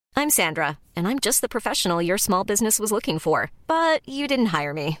I'm Sandra, and I'm just the professional your small business was looking for. But you didn't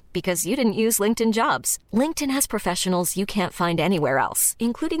hire me because you didn't use LinkedIn Jobs. LinkedIn has professionals you can't find anywhere else,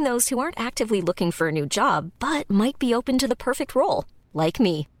 including those who aren't actively looking for a new job, but might be open to the perfect role, like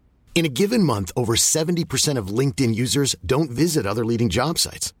me. In a given month, over 70% of LinkedIn users don't visit other leading job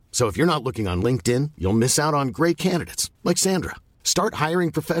sites. So if you're not looking on LinkedIn, you'll miss out on great candidates like Sandra. Start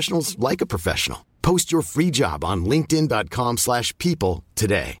hiring professionals like a professional. Post your free job on linkedin.com/people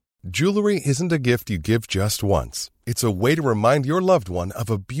today. Jewelry isn't a gift you give just once. It's a way to remind your loved one of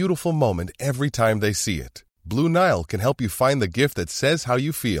a beautiful moment every time they see it. Blue Nile can help you find the gift that says how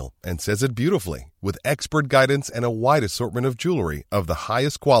you feel and says it beautifully, with expert guidance and a wide assortment of jewelry of the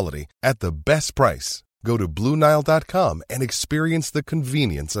highest quality at the best price. Go to BlueNile.com and experience the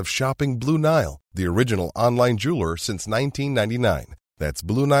convenience of shopping Blue Nile, the original online jeweler since 1999. That's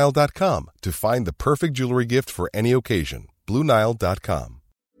BlueNile.com to find the perfect jewelry gift for any occasion. BlueNile.com.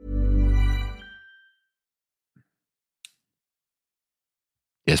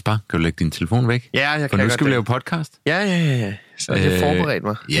 Jesper, kan du lægge din telefon væk? Ja, jeg kan. For nu skal vi lave podcast. Ja. Så jeg har forberedt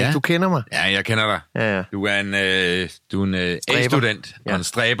mig. Ja. Du kender mig. Ja, jeg kender dig. Ja. Du er en A-student og en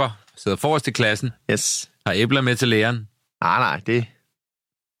stræber. Sidder forrest i klassen. Yes. Har æbler med til læreren. Nej, det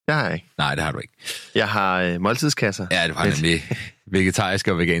har jeg ikke. Nej, det har du ikke. Jeg har måltidskasser. Ja, det var nemlig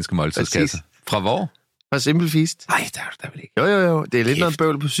vegetariske og veganske måltidskasser. Fra hvor? Fra Simple Feast. Nej, der er du da vel ikke. Jo. Det er lidt noget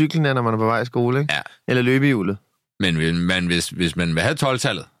bøvl på cyklen, når man er på vej i skole, ikke? Ja. Eller løbehjulet. Men hvis man vil have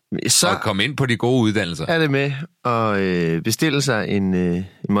 12-tallet, så og komme ind på de gode uddannelser, er det med at bestille sig en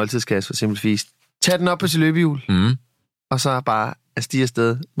måltidskasse fra Simple Feast. Tag den op på sit løbehjul, og så bare stige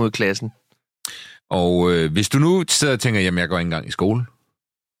afsted mod klassen. Og hvis du nu sidder og tænker, jamen jeg går ikke engang i skole,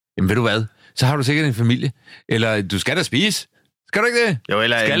 jamen ved du hvad, så har du sikkert en familie, eller du skal da spise. Skal du ikke det? Jo,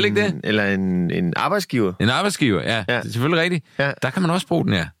 eller skal ikke det? Eller en arbejdsgiver. En arbejdsgiver, ja. Det er selvfølgelig rigtigt. Ja. Der kan man også bruge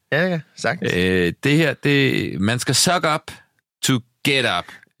den her. Ja, sagtens. Det her, man skal suck up to get up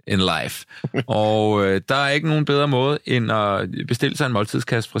in life. Og der er ikke nogen bedre måde, end at bestille sig en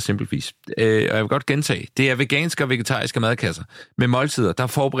måltidskasse fra Simple Feast. Og jeg vil godt gentage, det er veganske og vegetariske madkasser med måltider, der er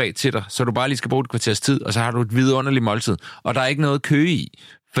forberedt til dig, så du bare lige skal bruge et kvarters tid, og så har du et vidunderligt måltid. Og der er ikke noget kø i,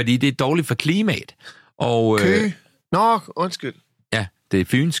 fordi det er dårligt for klimaet. Og, kø? Nå, undskyld. Ja, det er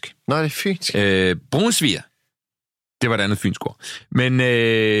fynsk. Nå, det er fynsk. Brunsviger. Det var et andet fynsk ord. Men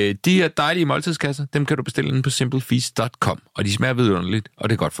de her dejlige måltidskasser, dem kan du bestille inde på simplefeast.com. Og de smager vidunderligt, og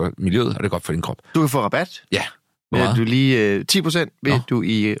det er godt for miljøet, og det er godt for din krop. Du kan få rabat. Ja. Du lige 10% ved du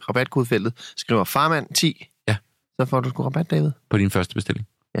i rabatkodefeltet skriver farmand10. Ja. Så får du sgu rabat, David. På din første bestilling.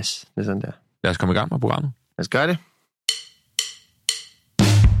 Yes, det er sådan der. Lad os komme i gang med programmet. Lad os gøre det.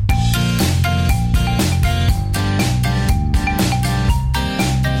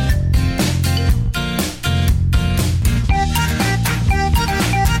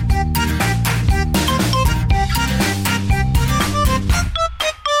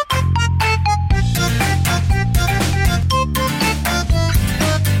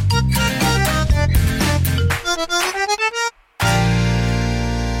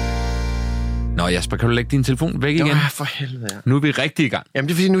 Jesper, kan du lægge din telefon væk igen? Ja, for helvede. Nu er vi rigtig i gang. Jamen,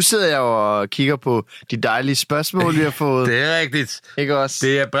 det er fordi, nu sidder jeg og kigger på de dejlige spørgsmål, vi har fået. Det er rigtigt. Ikke også?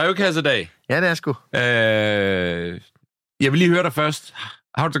 Det er brevkassedag. Ja, det er sgu. Jeg vil lige høre dig først.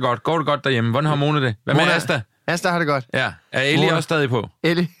 Har du det godt? Går det godt derhjemme? Hvordan har Mona det? Hvad med Asta? Asta har det godt. Ja. Er Ellie også stadig på?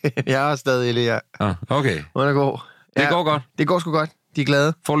 Ellie? Jeg er også stadig Ellie, ja. Okay. Hun er god. Det går godt? Det går sgu godt. De er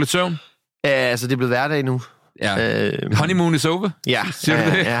glade. Får lidt søvn? Altså, det er blevet hverdag nu. Ja. Honeymoon is over? Ja. Siger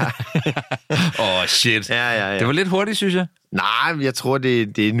du det? Ja. Shit. Ja. Det var lidt hurtigt, synes jeg. Nej, jeg tror,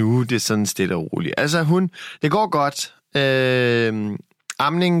 det er nu, det er sådan stille og roligt. Altså, det går godt.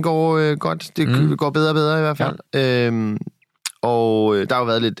 Amningen går godt. Det går bedre og bedre i hvert fald. Ja. Og der har jo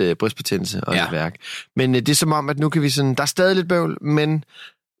været lidt brystbetændelse og lidt værk. Men det er som om, at nu kan vi sådan... Der er stadig lidt bøvl, men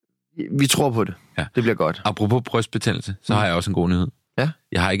vi tror på det. Ja. Det bliver godt. Apropos brystbetændelse, så har jeg også en god nyhed. Ja.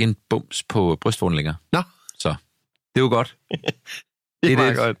 Jeg har ikke en bums på brystvorten længere. Nå. Så det er jo godt. det er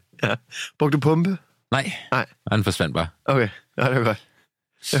meget godt. Ja. Brugte du pumpe? Nej. Han forsvandt bare. Okay, ja, det var godt.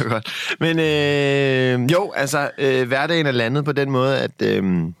 Det var godt. Men jo, altså, hverdagen er landet på den måde, at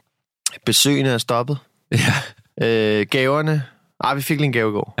besøgene er stoppet. Ja. Gaverne. Vi fik lige en gave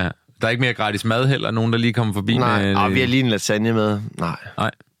i går. Ja. Der er ikke mere gratis mad heller, nogen der lige kommer forbi med... Nej, vi har lige en lasagne med. Nej.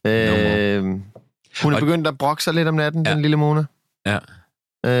 Hun er begyndt at brokke sig lidt om natten, den lille Mona. Ja.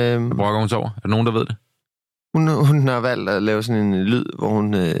 Hvad brokker hun sig over? Er der nogen, der ved det? Hun har valgt at lave sådan en lyd, hvor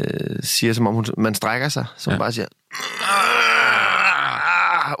hun siger, som om man strækker sig. Så hun bare siger...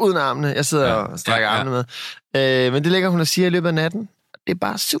 uden armene. Jeg sidder og strækker armene med. Men det lægger hun og siger i løbet af natten. det er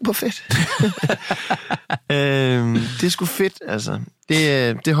bare super fedt. Det er sgu fedt, altså.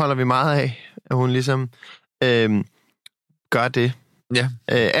 Det holder vi meget af, at hun ligesom gør det. Ja.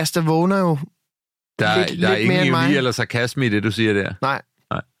 Asta vågner jo der er ingen ironi eller sarkasme i det, du siger der. Nej.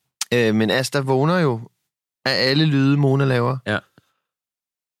 Men Asta vågner jo af alle lyde, Mona laver. Ja.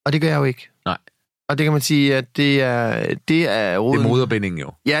 Og det gør jeg jo ikke. Nej. Og det kan man sige, at det er roden. Det er moderbindingen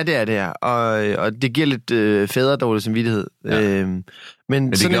jo. Ja, det er. Og det giver lidt fædredårlig samvittighed. Ja.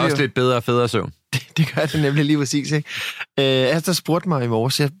 Men det giver også lidt bedre fædresøvn. Det gør det nemlig lige præcis, ikke? Asta spurgte mig i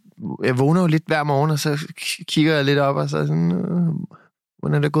morges, jeg vågner jo lidt hver morgen, og så kigger jeg lidt op, og så sådan,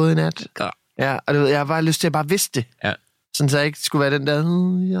 hvordan er det gået i nat? Ja, og jeg har bare lyst til at bare vidste det. Ja. Sådan så jeg ikke skulle være den der,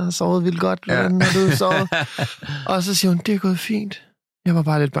 jeg har sovet vildt godt, hvordan har du sovet? Og så siger hun, det er gået fint. Jeg var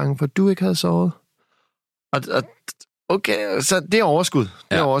bare lidt bange for, at du ikke havde sovet. Og okay, så det er overskud.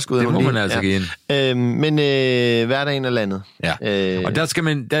 Det er overskud. Det må man altså give ind. Men hverdagen er landet. Ja. Og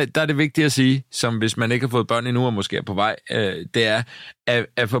der er det vigtigt at sige, som hvis man ikke har fået børn endnu, og måske er på vej, det er,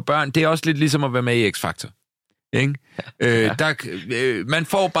 at få børn, det er også lidt ligesom at være med i X-Factor. Ikke? Man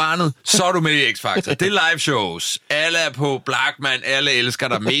får barnet, så er du med i X-Factor. Det er live shows. Alle er på Blackman, alle elsker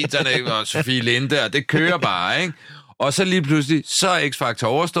dig, medierne og Sofie Linde, og det kører bare, ikke? Og så lige pludselig, så er X-Factor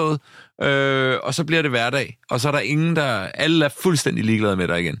overstået, og så bliver det hverdag. Og så er der ingen, alle er fuldstændig ligeglade med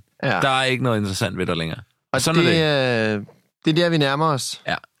dig igen. Ja. Der er ikke noget interessant ved dig længere. Og sådan det er der, vi nærmer os.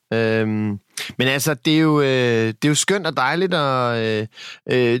 Ja. Men altså, det er jo skønt og dejligt, og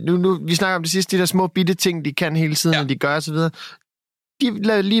nu vi snakker om det sidste, de der små bitte ting, de kan hele tiden, og de gør og så videre. De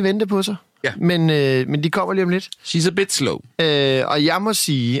lader lige vente på sig. Ja. Men de kommer lige om lidt. She's a bit slow. Og jeg må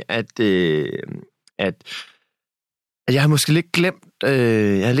sige, at jeg har måske lidt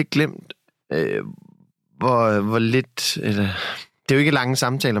glemt, hvor lidt, eller, det er jo ikke lange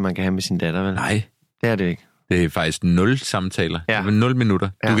samtaler, man kan have med sin datter, vel? Nej. Det er det ikke. Det er faktisk 0 samtaler. Ja. 0 minutter.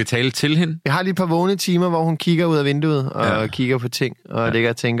 Du kan tale til hende. Jeg har lige et par vågne timer, hvor hun kigger ud af vinduet og kigger på ting, og ligger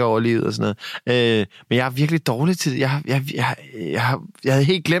og tænker over livet og sådan noget. Men jeg er virkelig dårlig til det. Jeg havde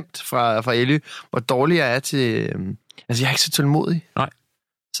helt glemt fra Elly, hvor dårlig jeg er til... jeg er ikke så tålmodig. Nej.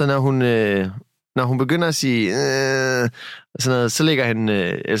 Så når hun begynder at sige sådan noget, så ligger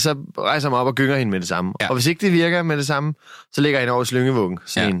hende, så rejser mig op og gynger hende med det samme. Ja. Og hvis ikke det virker med det samme, så ligger hende over slyngevuggen,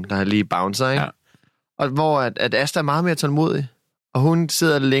 sådan en, der lige bouncer, ikke? Ja. Og hvor at Asta er meget mere tålmodig, og hun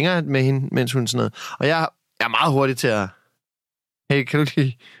sidder længere med hende, mens hun sådan noget. Og jeg er meget hurtig til at... Hey, kan du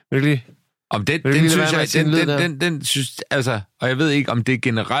lige... Om den synes jeg, den synes, altså, og jeg ved ikke, om det er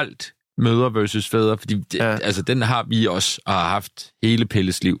generelt mødre versus fædre, fordi altså, den har vi også, og har haft hele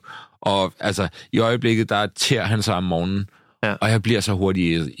Pelles liv. Og altså, i øjeblikket, der tærer han sig om morgenen, og jeg bliver så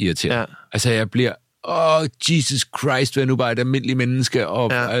hurtigt irriteret. Ja. Altså, jeg bliver, Jesus Christ, hvad nu bare et almindeligt menneske,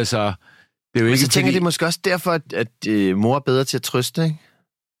 og altså... Det er jo ikke, så tænker det måske også derfor, at mor er bedre til at trøste,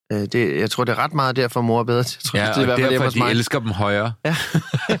 ikke? Jeg tror, det er ret meget derfor, mor er bedre til at trøste. Ja, og i hvert fald derfor, de elsker dem højere. Ja,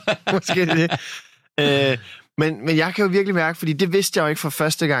 måske det. Men jeg kan jo virkelig mærke, fordi det vidste jeg jo ikke fra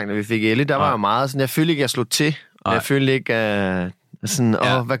første gang, da vi fik Elle. Der var jo meget sådan, jeg følte ikke, jeg slog til. Jeg følte ikke,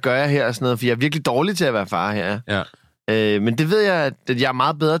 sådan, hvad gør jeg her? Og sådan noget, for jeg er virkelig dårlig til at være far her. Ja. Men det ved jeg, at jeg er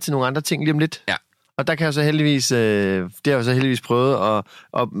meget bedre til nogle andre ting lige om lidt. Ja. Og der kan jeg så heldigvis, det har jeg så heldigvis prøvet,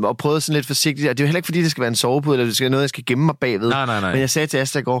 og prøvet sådan lidt forsigtigt. Og det er jo heller ikke, fordi det skal være en sovepude, eller det skal være noget, jeg skal gemme mig bagved. Nej. Men jeg sagde til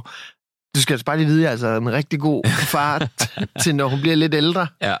Asta i går, du skal altså bare lige vide, at jeg er en rigtig god far til, når hun bliver lidt ældre.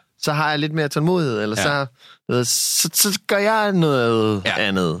 Ja. Så har jeg lidt mere tålmodighed, eller så gør jeg noget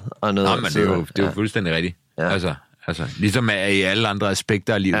andet. Og noget, men det er jo fuldstændig rigtigt. Ja. Altså, ligesom i alle andre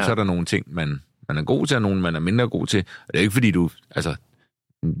aspekter af livet, så er der nogle ting, man er god til, og nogle, man er mindre god til. Og det er ikke, fordi du... Altså,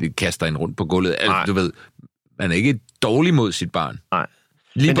 kaster en rundt på gulvet. Altså, du ved, man er ikke dårlig mod sit barn. Nej.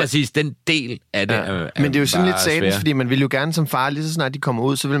 Lige præcis den del af det er men det er jo sådan lidt sadens, fordi man vil jo gerne som far, lige så snart de kommer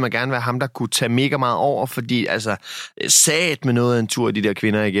ud, så vil man gerne være ham, der kunne tage mega meget over, fordi altså, sat med noget af en tur, de der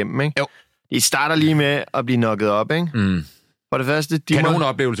kvinder igennem, ikke? Jo. De starter lige med at blive knocket op, ikke? Mm. For det første... Kanon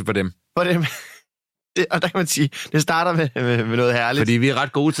oplevelse for dem. For dem. Og der kan man sige, det starter med noget herligt. Fordi vi er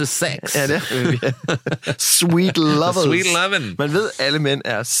ret gode til sex. Ja, det er sweet lovers. Sweet lovin'. Man ved, alle mænd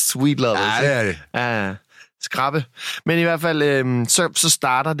er sweet lovers. Ja, det er det. Ja, skrabbe. Men i hvert fald, så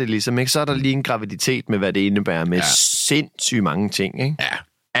starter det ligesom, ikke? Så er der lige en graviditet med, hvad det indebærer med sindssygt mange ting, ikke? Ja.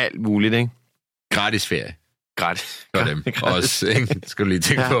 Alt muligt, ikke? Gratis ferie. Gratis. For dem også, ikke? Skal du lige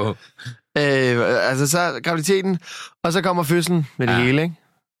tænke på. Altså, så graviditeten, og så kommer fødslen med det hele, ikke?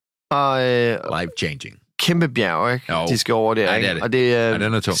 Og, life-changing. Kæmpe bjerg, ikke? Jo. De skal over der, ikke? Det er det. Og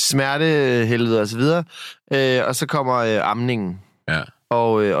det er smertehelvede og så videre. Og så kommer amningen. Ja.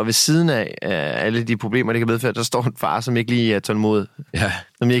 Og ved siden af alle de problemer, det kan medføre, der står en far, som ikke lige er tålmodig. Ja.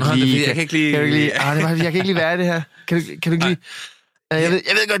 Som jeg kan ikke lige... Jeg kan ikke lige være i det her. Kan du ikke lige... Jeg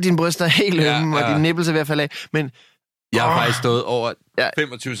ved godt, at dine bryster er helt ømme, og dine nipples er ved at falde af, men... Jeg har faktisk stået over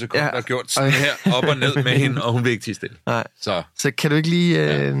 25 sekunder og gjort sådan her op og ned med hende, og hun vil ikke tie stille. Nej. Så kan du ikke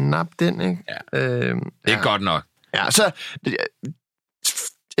lige nappe den, ikke? Ja. Det er godt nok. Ja, så...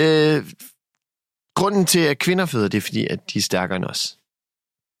 grunden til, at kvinder føder, det er fordi, at de er stærkere end os.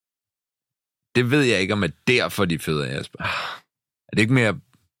 Det ved jeg ikke, om det er derfor, de føder, Jasper. Er det ikke mere...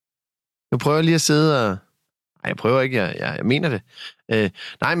 Nu prøver jeg lige at sidde og... Nej, jeg prøver ikke, jeg mener det.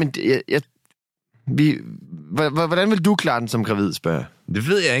 Nej, men hvordan vil du klare den som gravid, spørger? Det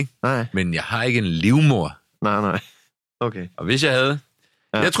ved jeg ikke. Nej. Men jeg har ikke en livmor. Nej. Okay. Og hvis jeg havde...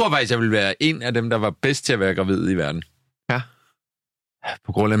 Ja. Jeg tror faktisk, jeg ville være en af dem, der var bedst til at være gravid i verden. Ja.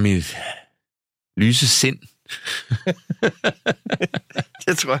 På grund af mit lyse sind.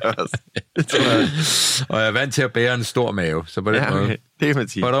 Det tror jeg også. Og jeg er vant til at bære en stor mave, så på den måde. Okay. Det kan man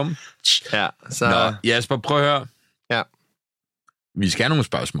sige. Hvordan? Ja, så... Nå, Jasper, prøv at høre. Ja. Vi skal have nogle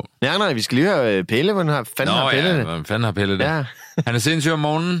spørgsmål. Ja, nej, vi skal lige høre Pelle. Hvordan har Pelle det? Hvordan fanden har Pelle det? Ja. Han er sindssyg om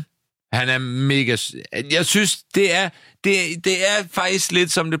morgenen. Han er mega... Jeg synes, det er faktisk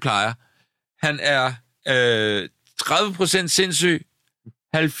lidt, som det plejer. Han er 30% sindssyg,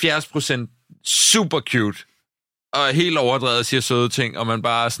 70% super cute, og helt overdrevet siger søde ting, og man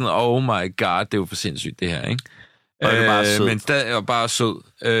bare er sådan, oh my god, det er jo for sindssygt, det her, ikke? Og det er bare sød. Men stadig bare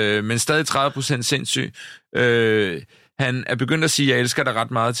sød. Men stadig 30% sindssyg. Han er begyndt at sige, jeg elsker dig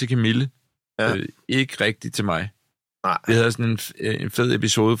ret meget til Camille. Ja. Ikke rigtigt til mig. Nej. Vi havde sådan en fed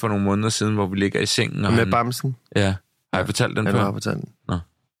episode for nogle måneder siden, hvor vi ligger i sengen. Og med bamsen? Ja. Har jeg fortalt den før? Ja, du har fortalt den. Nå.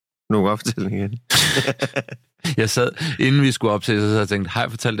 Nu kan jeg fortælle den igen. Jeg sad, inden vi skulle optage, så havde jeg tænkt, har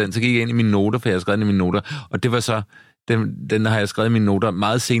jeg fortalt den? Så gik jeg ind i mine noter, for jeg havde skrevet den i mine noter. Og det var så, den har jeg skrevet i mine noter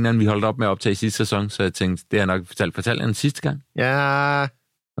meget senere, end vi holdt op med at optage i sidste sæson. Så jeg tænkte, det har jeg nok fortalt den sidste gang. Ja.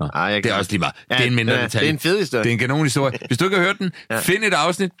 Nå, det er også lige meget. Det er en mindre detalje. Det er en fed historie. Det er en kanonhistorie. Hvis du ikke har hørt den, find et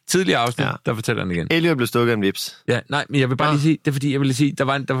afsnit, tidligere afsnit, der fortæller den igen. Elliot blev stukket af en vips. Ja, nej, men jeg vil bare lige sige, det er fordi, jeg ville sige,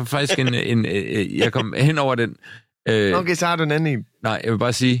 der var faktisk jeg kom hen over den. Okay, så har du en anden en. Nej, jeg vil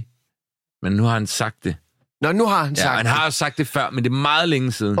bare sige, men nu har han sagt det. Nå, nu har han sagt det. Ja, han har sagt det før, men det er meget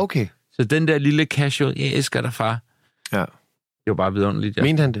længe siden. Okay. Så den der lille casual, jeg elsker dig, far. Ja. Det var bare vidunderligt. Ja.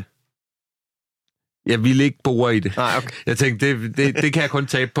 Mente han det? Jeg ville ikke bore i det. Nej, okay. Jeg tænkte, det kan jeg kun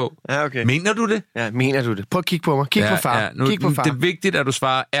tabe på. Ja, okay. Mener du det? Ja, mener du det? Prøv at kigge på mig. Kig på far. Ja. Kig på far. Det er vigtigt, at du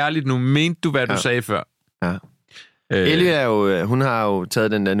svarer ærligt nu. Mente du, hvad du sagde før? Ja. Ellie er jo, hun har jo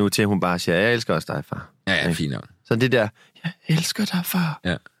taget den der nu til, at hun bare siger, jeg elsker også dig, far. Ja, fint nok. Så det der, jeg elsker dig, far.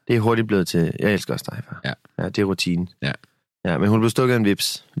 Ja. Det er hurtigt blevet til, jeg elsker også dig, far. Ja, det er rutinen. Ja, men hun blev stukket af en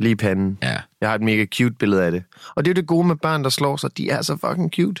vips, lige i panden. Ja. Jeg har et mega cute billede af det. Og det er jo det gode med børn, der slår sig. De er så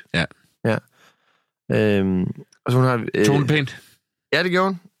fucking cute. Ja. Og så hun har... Tog hun pænt? Ja, det gjorde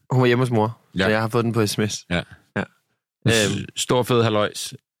hun. Hun var hjemme hos mor, så jeg har fået den på sms. Ja. Stor fed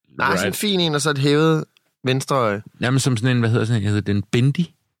halvøjs. Nej, sådan en fin en, og så et hævet venstre øje. Jamen som sådan en, hvad hedder sådan en? Hedder den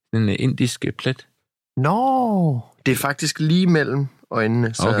bindi? En indisk plet? Nå, det er faktisk lige mellem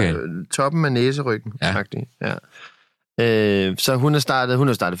øjnene, så toppen af næseryggen. Faktisk. Ja. Så hun har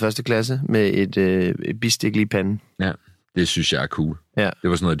startet første klasse med et bistik lige i panden. Ja, det synes jeg er cool. Ja. Det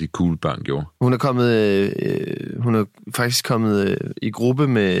var sådan noget, de cool børn gjorde. Hun er faktisk kommet i gruppe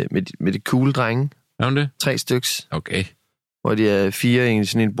med de cool drenge. Er hun det? 3 styks. Okay. Hvor de er 4 i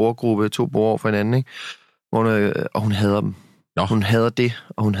sådan en bordgruppe, 2 bord over for hinanden, ikke? Og hun hader dem. Nå. Hun hader det,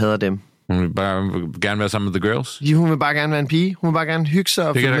 og hun hader dem. Hun vil bare gerne være sammen med the girls? Ja, hun vil bare gerne være en pige. Hun vil bare gerne hygge sig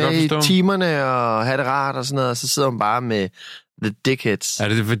og få med i timerne og have det rart og sådan noget. Og så sidder hun bare med the dickheads. Er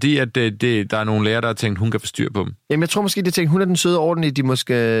det fordi, at der er nogle lærere, der har tænkt, hun kan få styr på dem? Jamen, jeg tror måske, de tænkt, hun er den søde ordentlige, de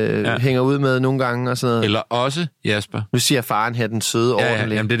måske hænger ud med nogle gange og sådan noget. Eller også, Jasper. Nu siger faren her, den søde ordentlige.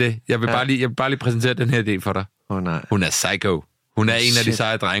 Ja, jamen det er det. Jeg vil bare lige præsentere den her idé for dig. Nej. Hun er psycho. Hun er en af de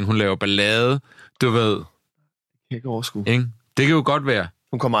seje drenge. Hun laver ballade. Du ved. Jeg kan ikke overskue. Ikke? Det kan jo godt være.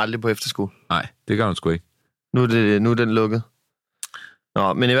 Hun kommer aldrig på efterskole. Nej, det gør hun sgu ikke. Nu er den lukket.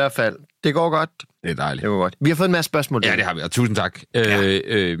 Nå, men i hvert fald, det går godt. Det er dejligt. Det går godt. Vi har fået en masse spørgsmål. Ja, det har vi, og tusind tak.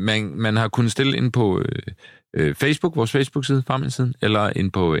 Man har kunnet stille ind på Facebook, vores Facebook-side, Farmand-siden, eller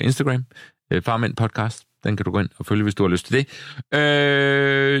ind på Instagram, Farmand Podcast. Den kan du gå ind og følge, hvis du har lyst til det.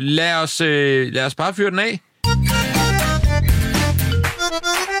 Lad os bare fyre den af.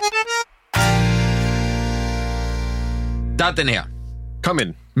 Der er den her. Kom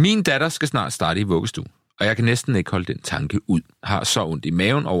ind. Min datter skal snart starte i vuggestue, og jeg kan næsten ikke holde den tanke ud. Har så ondt i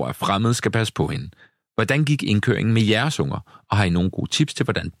maven over, at fremmede skal passe på hende. Hvordan gik indkøringen med jeres unger? Og har I nogle gode tips til,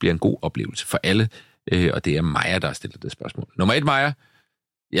 hvordan det bliver en god oplevelse for alle? Og det er Maja, der har stillet det spørgsmål. Nummer 1, Maja.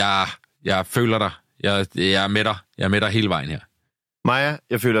 Jeg føler dig. Jeg er med dig. Jeg er med dig hele vejen her. Maja,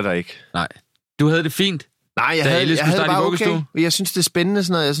 jeg føler dig ikke. Nej. Du havde det fint. Nej, jeg havde det bare okay. Jeg synes, det er spændende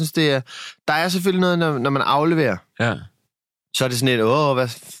sådan noget. Jeg synes, det er... Der er selvfølgelig noget, når man afleverer. Ja. Så er det sådan et,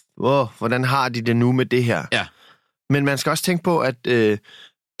 hvordan har de det nu med det her? Ja. Men man skal også tænke på, at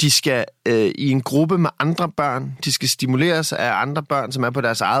de skal i en gruppe med andre børn. De skal stimuleres af andre børn, som er på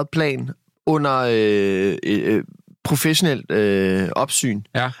deres eget plan, under professionelt opsyn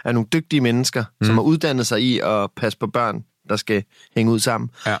af nogle dygtige mennesker, som har uddannet sig i at passe på børn, der skal hænge ud sammen.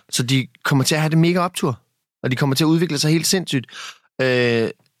 Ja. Så de kommer til at have det mega optur, og de kommer til at udvikle sig helt sindssygt.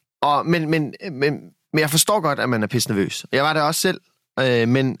 Men jeg forstår godt, at man er pissenervøs. Jeg var det også selv,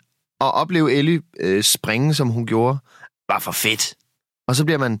 men at opleve Ellie springe, som hun gjorde, var for fedt. Og så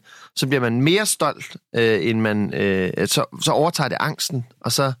bliver man mere stolt, end man... Så overtager det angsten,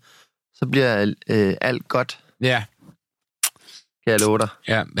 og så bliver alt godt. Ja. Kan jeg love dig.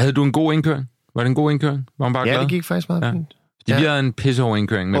 Ja. Havde du en god indkøring? Var det en god indkøring? Var hun bare glad? Ja, det gik faktisk meget fint. Vi havde en pissehård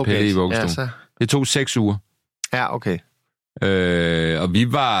indkøring med Pelle i vuggestuen. Ja, det tog 6 uger. Ja, okay. Og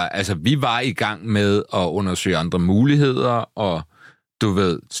vi var i gang med at undersøge andre muligheder, og du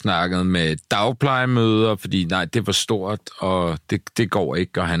ved, snakket med dagplejemøder, fordi nej, det var stort, og det går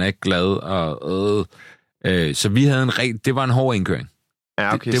ikke, og han er ikke glad, og så vi havde det var en hård indkøring.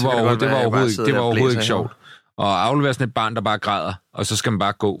 Ja, okay. Det var overhovedet ikke sjovt. Og aflevere sådan et barn, der bare græder, og så skal man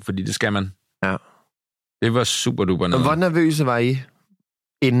bare gå, fordi det skal man. Ja. Det var super duper noget. Og hvor nervøse var I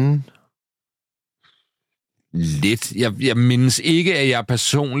inden? Lidt. Jeg mindes ikke, at jeg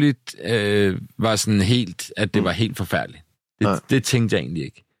personligt var sådan helt, at det var helt forfærdeligt. Det tænkte jeg egentlig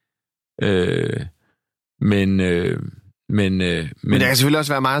ikke. Men der kan selvfølgelig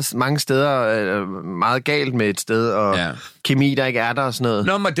også være mange steder meget galt med et sted, og kemi, der ikke er der og sådan noget.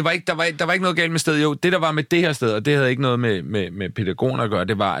 Nå, men der var ikke noget galt med stedet. Jo, det der var med det her sted, og det havde ikke noget med pædagogerne at gøre,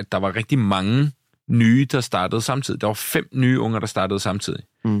 det var, at der var rigtig mange nye, der startede samtidig. Der var 5 nye unger, der startede samtidig.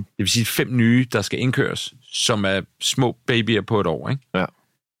 Det vil sige 5 nye, der skal indkøres, som er små babyer på et år, ikke? Ja.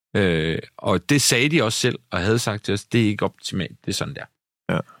 Og det sagde de også selv, og havde sagt til os, det er ikke optimalt, det er sådan der.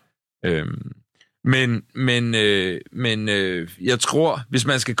 Ja. Men jeg tror, hvis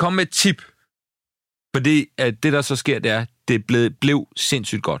man skal komme med et tip, fordi at det, der så sker, det er, det blev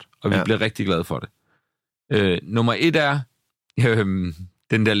sindssygt godt, og vi blev rigtig glade for det. Nummer 1 er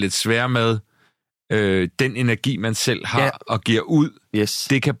den der lidt svære med, den energi, man selv har og giver ud,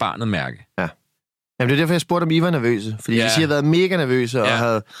 det kan barnet mærke. Ja. Jamen, det er derfor, jeg spurgte, om I var nervøse. Fordi hvis I havde været mega nervøse og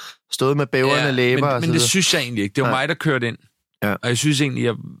havde stået med bæverne læber. Men det synes jeg egentlig ikke. Det var mig, der kørte ind. Ja. Og jeg synes egentlig,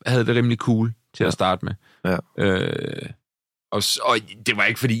 jeg havde det rimelig cool til at starte med. Ja. Og det var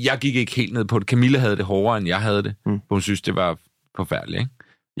ikke, fordi jeg gik ikke helt ned på det. Camilla havde det hårdere, end jeg havde det. Hun synes, det var forfærdeligt. Ikke?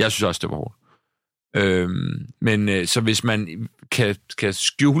 Jeg synes også, det var hårdt. Men så hvis man kan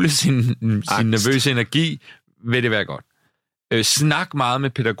skjule sin nervøse energi, vil det være godt. Snak meget med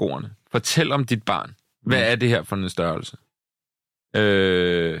pædagogerne. Fortæl om dit barn. Hvad er det her for en størrelse?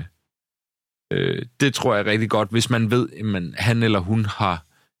 Det tror jeg er rigtig godt, hvis man ved, at han eller hun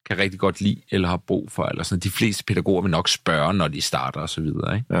kan rigtig godt lide, eller har brug for, eller sådan. De fleste pædagoger vil nok spørge, når de starter, og så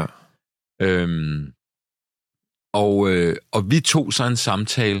videre, ikke? Ja. Og vi tog så en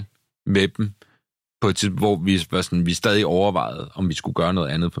samtale med dem, på et tidspunkt, hvor vi stadig overvejede, om vi skulle gøre noget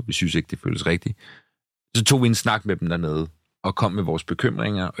andet, for vi synes ikke, det føles rigtigt. Så tog vi en snak med dem dernede, og kom med vores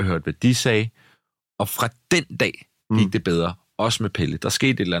bekymringer, og hørte, hvad de sagde. Og fra den dag gik det bedre, også med Pelle. Der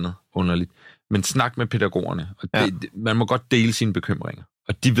skete et eller andet underligt. Men snak med pædagogerne. Og man må godt dele sine bekymringer.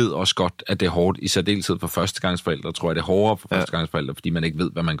 Og de ved også godt, at det er hårdt, i særdeleshed for førstegangsforældre. Tror jeg, det er hårdere for førstegangsforældre, fordi man ikke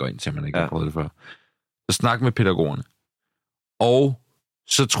ved, hvad man går ind til, man ikke har prøvet det før. Så snak med pædagogerne. Og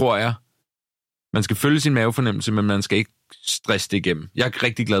så tror jeg, man skal følge sin mavefornemmelse, men man skal ikke stresse det igennem. Jeg er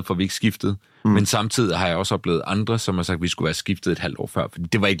rigtig glad for, at vi ikke skiftede, men samtidig har jeg også oplevet andre, som har sagt, at vi skulle være skiftet et halvt år før, fordi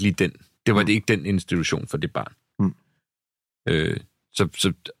det var ikke lige den. Det var ikke den institution for det barn.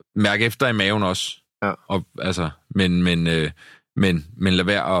 Så mærk efter i maven også. Ja. Og, altså, men lad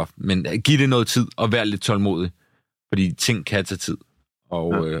være men giv det noget tid, og vær lidt tålmodig, fordi ting kan tage tid.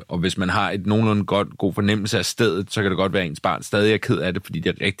 Og hvis man har et nogenlunde god fornemmelse af stedet, så kan det godt være, at ens barn stadig er ked af det, fordi det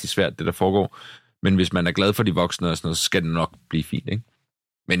er rigtig svært, det der foregår. Men hvis man er glad for de voksne og sådan noget, så skal det nok blive fint, ikke?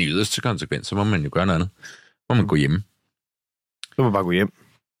 Men i yderste konsekvens, så må man jo gøre noget andet. Så må man gå hjem. Så må man bare gå hjem.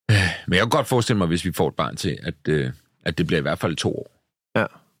 Men jeg kan godt forestille mig, hvis vi får et barn til, at det bliver i hvert fald 2 år. Ja.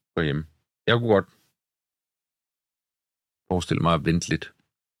 Gå hjem. Jeg kunne godt forestille mig at vente lidt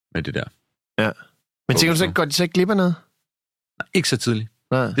med det der. Ja. Men tænker du så ikke godt, de så ikke glipper noget? Nej, ikke så tidligt.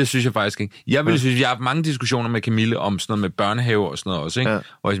 Nej. Det synes jeg faktisk ikke. Jeg synes, jeg har haft mange diskussioner med Camille om sådan noget med børnehave og sådan noget også, ikke? Ja.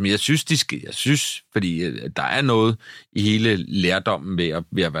 Og jeg synes, fordi der er noget i hele lærdommen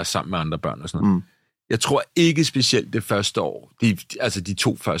ved at være sammen med andre børn og sådan noget. Jeg tror ikke specielt det første år, de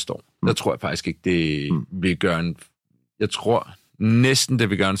 2 første år, der tror jeg faktisk ikke, det vil gøre en... Jeg tror næsten, det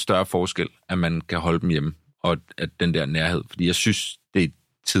vil gøre en større forskel, at man kan holde dem hjemme, og at den der nærhed, fordi jeg synes, det er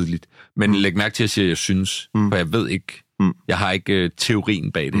tidligt. Men læg mærke til, at jeg siger, at jeg synes, for jeg ved ikke, jeg har ikke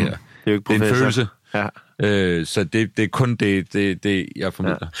teorien bag det her. Det er jo ikke det er en følelse. Ja. Så det er kun det jeg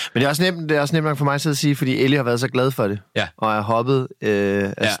formidler. Ja. Men det er også nemt nok for mig at sige, fordi Ellie har været så glad for det, og er hoppet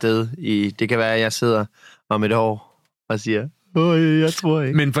afsted i... Det kan være, at jeg sidder om et år og siger, jeg tror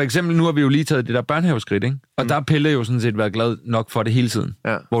ikke. Men for eksempel, nu har vi jo lige taget det der børnehaveskridt, ikke? Og der har Pelle jo sådan set været glad nok for det hele tiden.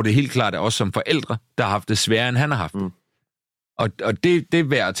 Ja. Hvor det helt klart er os som forældre, der har haft det sværere, end han har haft. Og det er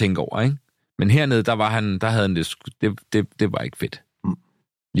værd at tænke over, ikke? Men hernede, der havde han det var ikke fedt.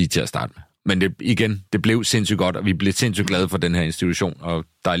 Lige til at starte med. Men det blev sindssygt godt, og vi blev sindssygt glade for den her institution, og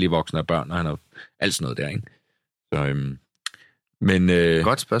dejlige voksne og børn, og han har alt sådan noget der, ikke? Så,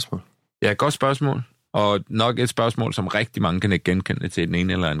 godt spørgsmål. Ja, godt spørgsmål. Og nok et spørgsmål, som rigtig mange kan genkende til den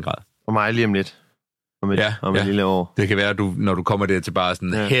ene eller anden grad. Og mig lige om lidt. Om et lille år. Det kan være, når du kommer der til bare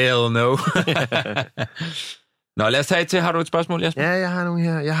sådan, hell no. Nå, lad os tage et til. Har du et spørgsmål, Jasper? Ja, jeg har nogle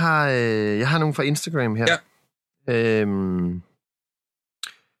her. Jeg har nogle fra Instagram her. Ja.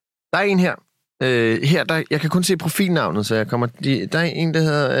 Der er en her. Jeg kan kun se profilnavnet, så der er en, der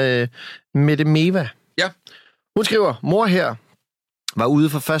hedder Mette Meva. Ja. Hun skriver, mor her var ude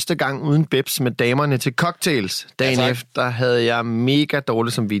for første gang uden bebs med damerne til cocktails. Dagen efter havde jeg mega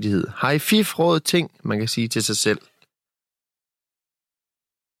dårlig samvittighed. Har I fifråde ting, man kan sige til sig selv?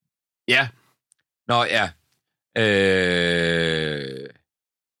 Ja. Nå, ja.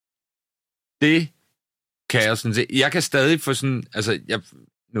 Det kan jeg sådan se. Jeg kan stadig få sådan... Altså,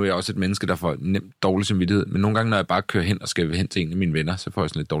 nu er jeg også et menneske, der får nemt dårlig samvittighed, men nogle gange, når jeg bare kører hen og skal hen til en af mine venner, så får jeg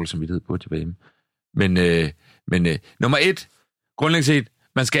sådan lidt dårlig samvittighed på, at jeg var hjemme. Men nummer 1, grundlæggende set,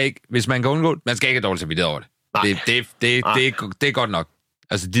 man skal ikke, hvis man kan undgå, man skal ikke have dårlig samvittighed over det. Det er godt nok.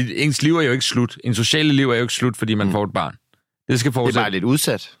 Altså, ens liv er jo ikke slut. En sociale liv er jo ikke slut, fordi man får et barn. Det skal fortsætte. Det er bare lidt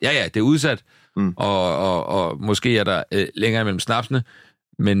udsat. Ja, det er udsat. Og måske er der længere mellem snapsene,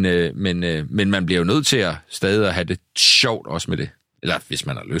 men man bliver jo nødt til at stadig at have det sjovt også med det. Eller hvis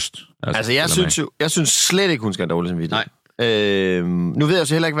man har lyst. Altså jeg synes slet ikke, hun skal have dårlig samvittighed. Nej. Nu ved jeg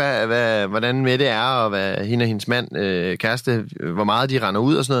så heller ikke, hvordan Mette er, og hvad hende og hendes mand, kæreste, hvor meget de render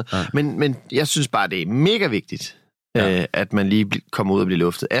ud og sådan noget. Ja. Men jeg synes bare, det er mega vigtigt, at man lige kommer ud og bliver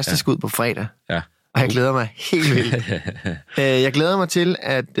luftet. Asta skal ud på fredag, og jeg glæder mig helt vildt. Jeg glæder mig til,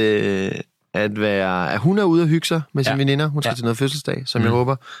 at hun er ude og hygge sig med sine veninder. Hun skal til noget fødselsdag, som jeg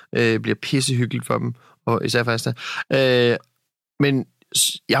håber bliver pissehyggeligt for dem, og især for Asta. Men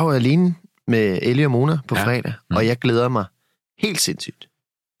jeg var alene med Ellie og Mona på fredag, og jeg glæder mig helt sindssygt.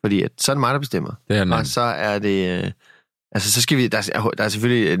 Fordi så er det mig, der bestemmer. Og så er det... så skal vi... Der er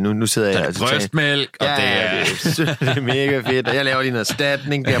selvfølgelig... Nu sidder jeg... Der er brystmælk, og det er mega fedt. Og jeg laver lige noget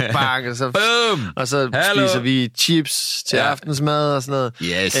erstatning, der pakke, og så spiser vi chips til aftensmad og sådan noget.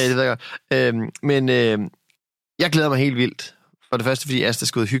 Yes. Det ved jeg godt. Men jeg glæder mig helt vildt. For det første, fordi Asta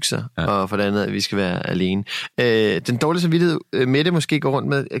skal ud og hygge sig, og for det andet, at vi skal være alene. Den dårlige samvittighed, Mette måske går rundt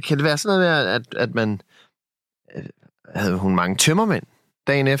med, kan det være sådan noget med, at man... havde hun mange tømmermænd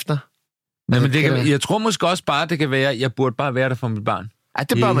dagen efter? Men jeg tror måske også bare, det kan være, jeg burde bare være der for mit barn. Ej,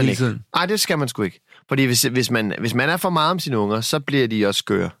 det bør man ikke. Ej, det skal man sgu ikke. Fordi hvis man er for meget om sine unger, så bliver de også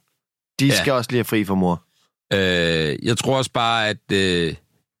skøre. De skal også lige have fri for mor. Jeg tror også bare, at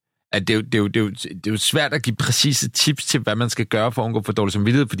det er jo svært at give præcise tips til, hvad man skal gøre for at undgå for dårlig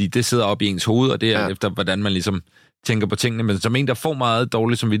samvittighed, fordi det sidder op i ens hoved, og det er efter, hvordan man ligesom tænker på tingene. Men som en, der får meget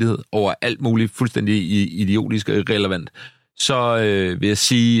dårlig samvittighed over alt muligt fuldstændig idiotisk og irrelevant, så vil jeg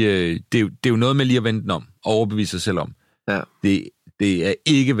sige, det er jo noget med lige at vende den om, og overbevise sig selv om. Ja. Det er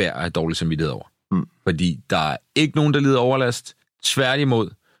ikke værd at have dårlig samvittighed over. Fordi der er ikke nogen, der lider overlast. Tværtimod.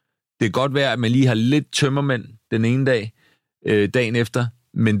 Det kan godt være, at man lige har lidt tømmermænd den ene dag, dagen efter,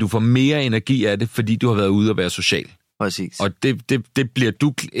 men du får mere energi af det, fordi du har været ude og være social. Præcis. Og det bliver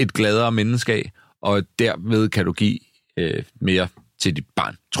du et gladere menneske af, og derved kan du give mere til dit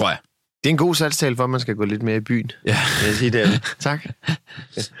barn, tror jeg. Det er en god salgstale for, at man skal gå lidt mere i byen. Ja. Jeg sige det. Tak.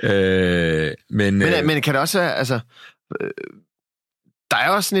 Men kan det også være, altså... der er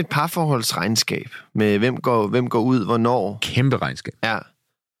også sådan et parforholdsregnskab med, hvem går ud, hvornår. Kæmpe regnskab. Ja.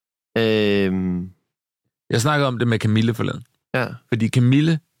 Jeg snakkede om det med Camille forleden. Ja. Fordi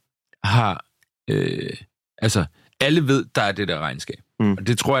Camille har... alle ved, der er det der regnskab. Og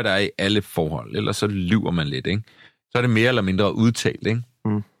det tror jeg, der er i alle forhold. Ellers så lyver man lidt, ikke? Så er det mere eller mindre udtalt, ikke?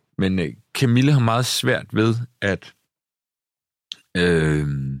 Men Camille har meget svært ved, at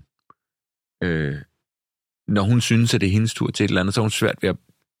når hun synes, at det er hendes tur til et eller andet, så er hun svært ved at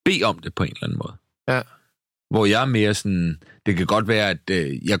bede om det på en eller anden måde. Ja. Hvor jeg er mere sådan, det kan godt være, at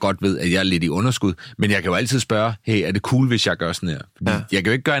jeg godt ved, at jeg er lidt i underskud, men jeg kan jo altid spørge, hey, er det cool, hvis jeg gør sådan her? Fordi jeg kan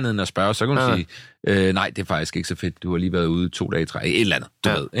jo ikke gøre andet end at spørge, så kan man sige, nej, det er faktisk ikke så fedt, du har lige været ude 2 dage i træk, et eller andet, du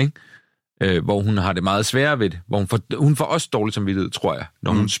ved, ikke? Hvor hun har det meget sværere ved det, hvor hun får også dårligt samvittighed, tror jeg,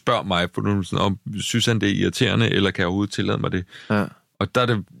 når hun spørger mig, for hun sådan, om synes han det er irriterende, eller kan jeg overhovedet tillade mig det? Ja. Og der er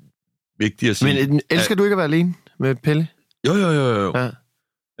det vigtigt at sige... Men elsker du ikke at være alene med Pelle? Jo.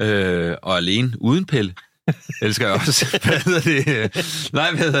 Ja. Og alene uden Pelle. Elsker jeg også.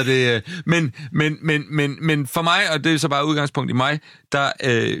 Hvad hedder det? Men for mig, og det er så bare udgangspunkt i mig, der,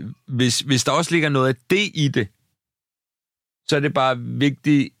 hvis der også ligger noget af det i det, så er det bare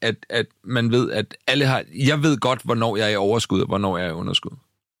vigtigt, at man ved, at alle har... Jeg ved godt, hvornår jeg er i overskud, og hvornår jeg er i underskud.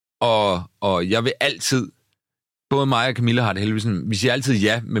 Og jeg vil altid... Både mig og Camilla har det heldigvis. Vi siger altid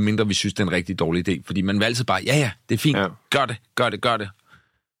ja, medmindre vi synes, det er en rigtig dårlig idé. Fordi man vil altid bare, ja, det er fint. Ja. Gør det.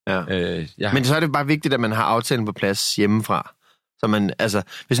 Ja. Men så er det bare vigtigt, at man har aftalen på plads hjemmefra. Så man, altså,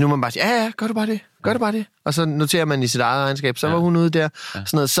 hvis nu man bare siger, ja, gør du bare det. Og så noterer man i sit eget regnskab, så var hun ude der. Sådan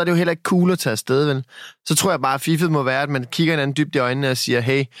noget, så er det jo heller ikke cool at tage afsted, vel? Så tror jeg bare, at fifet må være, at man kigger hinanden dybt i øjnene og siger,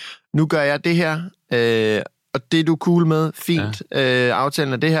 hey, nu gør jeg det her, og det er du cool med, fint.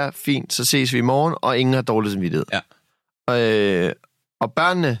 Aftalen er det her, fint, så ses vi i morgen, og ingen har dårlig samvittighed. Ja. Og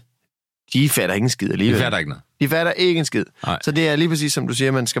børnene, de fatter ikke en skid alligevel. De fatter ikke noget. De fatter ikke en skid. Nej. Så det er lige præcis, som du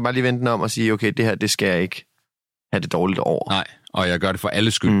siger, man skal bare lige vente den om og sige, okay, det her, det skal jeg ikke have det dårligt over. Nej, og jeg gør det for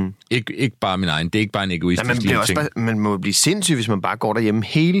alle skyld. Ikke bare min egen. Det er ikke bare en egoistisk lille ting. Man må blive sindssyg, hvis man bare går derhjemme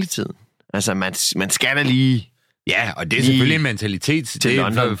hele tiden. Altså, man skal da lige... Ja, og det er selvfølgelig en mentalitet. Til det er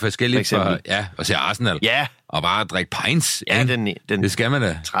London, forskelligt for at se Arsenal. Ja. Og bare drikke pints. Ja, det skal man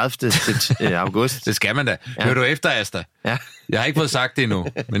da. 30. august. Det skal man da. Ja. Hører du efter, Asta? Ja. Jeg har ikke fået sagt det endnu,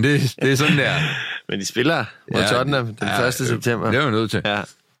 men det er sådan der. Men de spiller mod Tottenham den 1. september. Det er jo nødt til.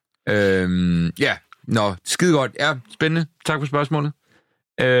 Ja. Nå, skide godt. Ja, spændende. Tak for spørgsmålet.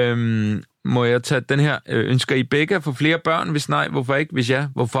 Må jeg tage den her? Ønsker I begge at få flere børn? Hvis nej, hvorfor ikke? Hvis ja,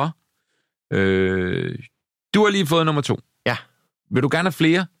 hvorfor? Du har lige fået nummer 2. Ja. Vil du gerne have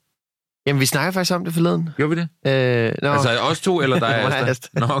flere? Jamen, vi snakker faktisk om det forleden. Gjorde vi det? Altså os 2, eller dig, Asta?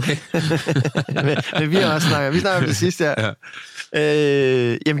 Nå, okay. Men vi har også snakket. Vi snakker om det sidste her. Ja.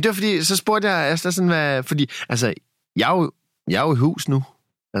 Jamen, det var fordi, så spurgte jeg Asta sådan, hvad... Fordi, altså, jeg er jo i hus nu.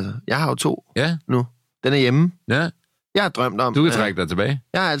 Altså, jeg har jo 2 nu. Den er hjemme. Ja. Jeg har drømt om... Du kan trække dig tilbage.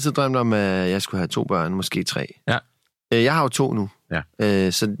 Jeg har altid drømt om, at jeg skulle have 2 børn, måske 3. Ja. Jeg har jo 2 nu. Ja.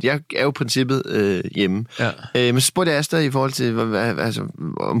 Så jeg er jo i princippet hjemme. Ja. Men så spurgte jeg Asta i forhold til,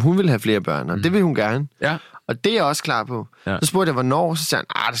 om hun ville have flere børn, og det vil hun gerne. Ja. Og det er jeg også klar på. Ja. Så spurgte jeg, hvornår, så sagde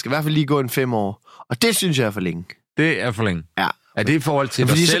han, der skal i hvert fald lige gå en 5 år. Og det synes jeg er for længe. Det er for længe? Ja. Er det i forhold til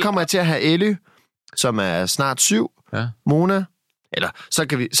fordi så kommer jeg til at have Elly, som er snart 7, Mona, eller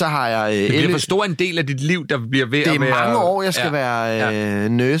så har jeg det bliver for stor en del af dit liv, der bliver ved at være... Det er mange år, jeg skal være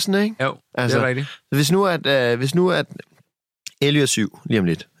nøsende, ikke? Jo, altså, det er rigtigt. Hvis nu at Elly er 7 lige om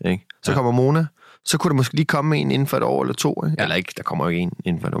lidt, ikke? Så kommer Mona, så kunne der måske lige komme en inden for 1 år eller 2, ikke? Ja. Eller ikke, der kommer jo ikke en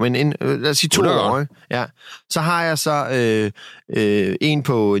inden for 1 år, men lad os sige 2 år, ikke? Ja. Så har jeg så en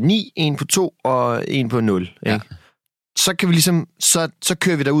på 9, en på 2 og en på 0, ikke? Ja. Så kan vi ligesom, så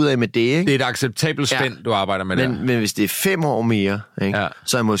kører vi derud af med det, ikke? Det er et acceptabelt spænd, du arbejder med der. Men hvis det er 5 år mere, ikke?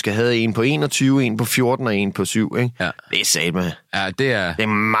 Så jeg måske havde en på 21, en på 14 og en på 7, ikke? Ja. Det er satme. Ja, det er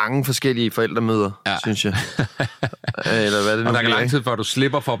mange forskellige forældremøder, synes jeg. Eller hvad det nu og der er lang tid før, du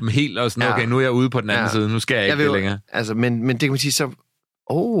slipper for dem helt, og sådan, okay, nu er jeg ude på den anden side, nu skal jeg ikke det længere. Altså, men det kan man sige, så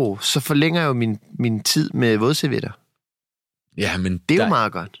forlænger jeg jo min tid med vådservietter. Ja, men det er jo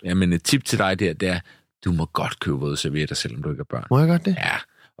meget godt. Ja, men et tip til dig der, det er, du må godt købe vådservietter, selvom du ikke har børn. Må jeg godt det? Ja,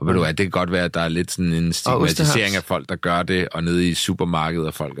 og ved du hvad, det kan godt være, at der er lidt sådan en stigmatisering af folk, der gør det, og nede i supermarkedet,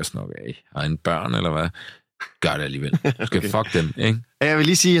 og folk er sådan, okay, har en børn, eller hvad? Gør det alligevel. Du skal fuck dem, ikke? Jeg vil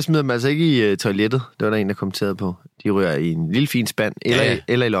lige sige, at jeg smider dem altså ikke i toilettet. Det var der en, der kommenterede på. De rører i en lille fin spand,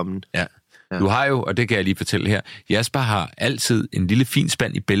 eller i lommen. Ja. Du har jo, og det kan jeg lige fortælle her, Jasper har altid en lille fin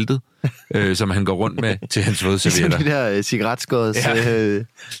spand i bæltet, som han går rundt med til hans vådservietter. Som de der cigaretskårets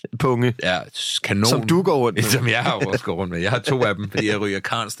punge. Ja, kanon. Som du går rundt med. Som jeg har også går rundt med. Jeg har 2 af dem, fordi jeg ryger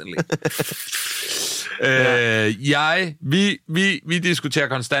constantly. Vi diskuterer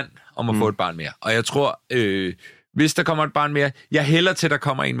konstant om at få et barn mere. Og jeg tror, hvis der kommer et barn mere, jeg hælder til, der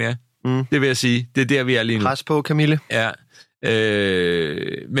kommer en mere. Det vil jeg sige. Det er der, vi er lige nu. Pres på, Camille. Ja.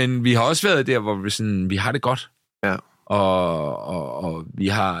 Men vi har også været der, hvor vi har det godt. Ja. Og vi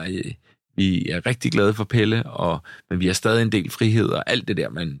er rigtig glade for Pelle, men vi har stadig en del frihed og alt det der,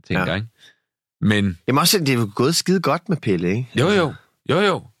 man tænker, ikke? Men jamen også, det er jo gået skide godt med Pelle, ikke?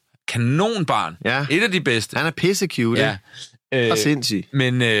 Jo. Kanonbarn. Ja. Et af de bedste. Han er pisse cute, ja. Og sindssyg.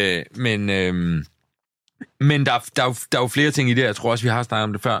 Men Men der er jo flere ting i det, jeg tror også, vi har snakket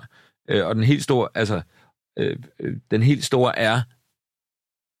om det før. Og den helt store, er,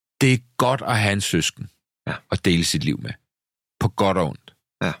 det er godt at have en søsken at dele sit liv med. På godt og ondt.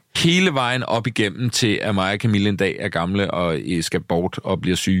 Ja. Hele vejen op igennem til, at mig og Camille en dag er gamle og skal bort og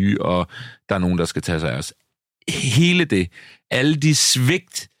bliver syge, og der er nogen, der skal tage sig af os. Hele det. Alle de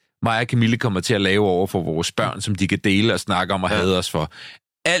svigt, mig og Camille kommer til at lave over for vores børn, som de kan dele og snakke om og hade os for.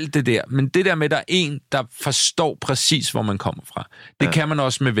 Alt det der. Men det der med, at der er en, der forstår præcis, hvor man kommer fra. Det kan man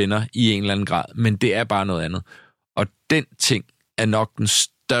også med venner i en eller anden grad, men det er bare noget andet. Og den ting er nok den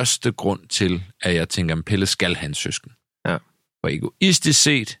største grund til, at jeg tænker, at Pelle skal have en søsken. Ja. For egoistisk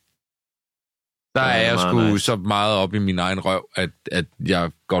set, der er jeg sgu så meget op i min egen røv, at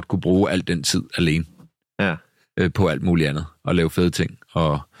jeg godt kunne bruge al den tid alene. Ja. På alt muligt andet. Og lave fede ting.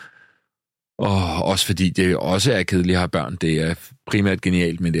 Og også fordi det også er kedeligt at have børn. Det er primært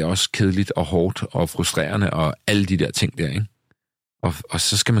genialt, men det er også kedeligt og hårdt og frustrerende og alle de der ting der, ikke? Og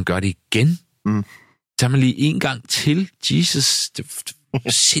så skal man gøre det igen. Tager man lige en gang til. Jesus, det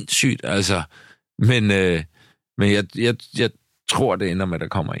er sindssygt, altså. Men jeg tror, det ender med, at der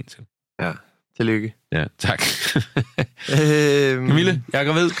kommer en til. Ja, tillykke. Ja, tak. Camille, jeg er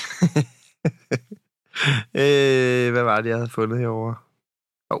gravid. Hvad var det, jeg havde fundet herovre?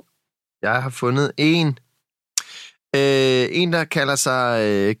 Jeg har fundet en, der kalder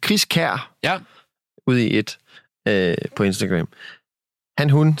sig Chris Kjær. Ja. Ude i på Instagram.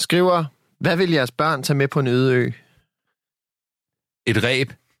 Hun skriver, hvad vil jeres børn tage med på en øde ø? Et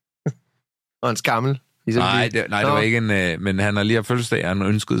ræb. Og en skammel. Nej, det var ikke en... men han har lige haft fødselsdag, og han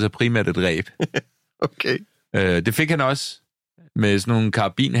ønskede sig primært et ræb. Okay. Det fik han også. Med sådan nogle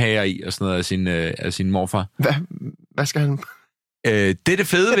karabinhager i, og sådan noget af sin morfar. Hvad skal han... Det er det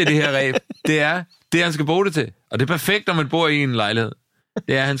fede ved det her ræb. Det er det, han skal bruge det til. Og det er perfekt, når man bor i en lejlighed.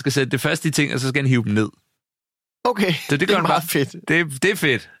 Det er, at han skal sætte det fast i ting, og så skal han hive dem ned. Okay, så det er meget fedt. Det er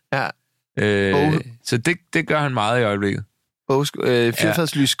fedt. Ja. Så det gør han meget i øjeblikket.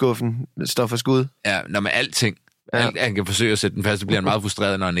 Fyrfadslysskuffen står for skud. Ja, når med alting. Ja. Han kan forsøge at sætte den fast, så bliver han meget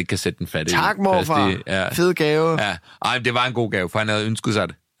frustreret, når han ikke kan sætte den fast. Tak, morfar. Fed gave. Ja. Ej, det var en god gave, for han havde ønsket sig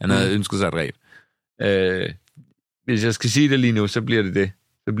det. Han havde ønsket sig et ræb. Hvis jeg skal sige det lige nu, så bliver det.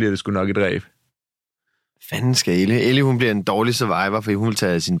 Så bliver det sgu nok et ræb. Fanden skal Elle, hun bliver en dårlig survivor, fordi hun vil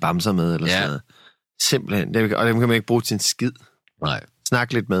tage sine bamser med, eller sådan noget. Simpelthen. Og dem kan man ikke bruge til en skid. Nej.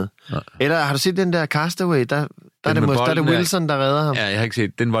 Snak lidt med. Nej. Eller har du set den der Castaway? Der er det Wilson, der redder ham. Ja, jeg har ikke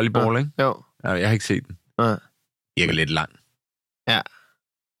set den volleyball, ikke? Jo. Ja, jeg har ikke set den. Ja. Virker lidt lang. Ja.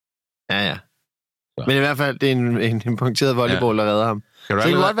 Så. Men i hvert fald, det er en punkteret volleyball, der redder ham. Så det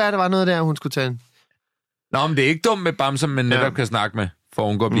kan godt være, at der var noget der, hun skulle tage en. Nå, men det er ikke dumt med bamser, men netop kan snakke med, for at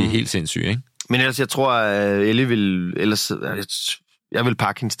undgå at blive helt sindssyg, ikke? Men ellers, jeg tror, at Elle vil... Ellers, jeg vil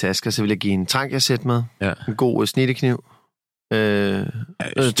pakke hendes taske, og så vil jeg give en trank, med. Ja. En god snittekniv. Det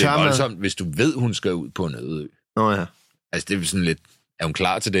er voldsomt, hvis du ved, hun skal ud på en øde ø. Nå ja. Altså, det er sådan lidt... Er hun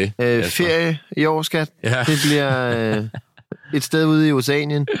klar til det? Ferie i år, skat. Ja. Det bliver et sted ude i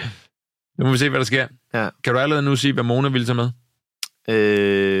Oceanien. Nu må vi se, hvad der sker. Ja. Kan du allerede nu sige, hvad Mona ville tage med?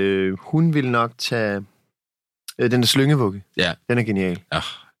 Hun vil nok tage... den der slyngevugge. Ja. Den er genial. Ja.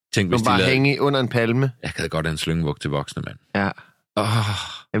 Tænk, hvis de bare hænge under en palme. Jeg kan da godt have en slyngevugge til voksne, mand. Ja.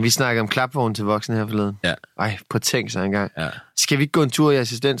 Ja, vi snakker om klapvogn til voksne her forleden. Ja. Ej, på tænk så engang. Ja. Skal vi ikke gå en tur i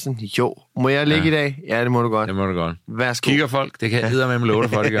assistensen? Jo. Må jeg ligge i dag? Ja, det må du godt. Det må du godt. Værsgo. Kigger folk? Det kan jeg eddermame love dig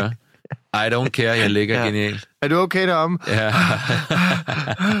for, det gør. I don't care, jeg ligger genialt. Er du okay deromme? Ja.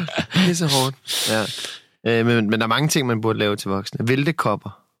 Det er så hårdt. Ja. Men der er mange ting, man burde lave til voksne.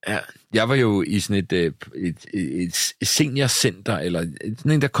 Væltekopper. Ja. Jeg var jo i sådan et seniorcenter, eller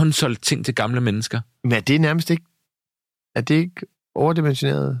sådan en der konsulting til gamle mennesker. Men er det nærmest ikke... Er det ikke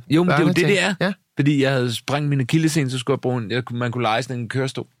overdimensioneret? Jo, men det er jo det er. Ja. Fordi jeg havde sprængt mine akillescene, så skulle jeg bruge man kunne leje sådan en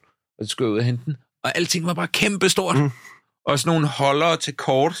kørestol, og så skulle jeg ud og hente den. Og alting var bare kæmpestort. Og sådan nogle holdere til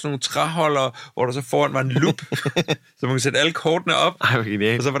kort, sådan nogle træholdere, hvor der så foran var en lup, så man kunne sætte alle kortene op. Ej,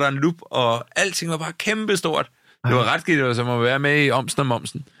 og så var der en lup, og alting var bare kæmpestort. Det var ret skidt, som at være med i Omsen og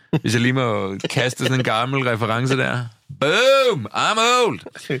Momsen. Hvis jeg lige må kaste sådan en gammel reference der. Boom! I'm old!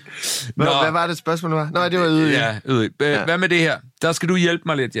 Hvad var det spørgsmål, var? Nå, det var Yde. Ja, Yde. Hvad med det her? Der skal du hjælpe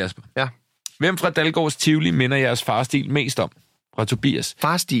mig lidt, Jasper. Ja. Hvem fra Dalgårds Tivoli minder jeres farstil mest om? Fra Tobias.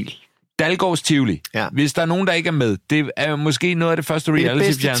 Farstil? Dalgårds Tivoli. Ja. Hvis der er nogen, der ikke er med, det er måske noget af det første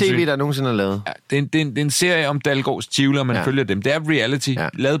reality-fjernsyn. Det er det bedste tv, der nogensinde er lavet. Ja, det er en serie om Dalgårds Tivoli, og man følger dem. Det er reality,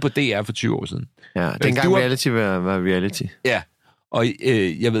 lavet på DR for 20 år siden. Ja, dengang reality var reality. Ja, og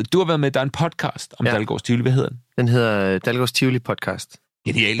jeg ved, du har været med, der er en podcast om Dalgårds Tivoli. Hvad hedder den? Den hedder Dalgårds Tivoli Podcast.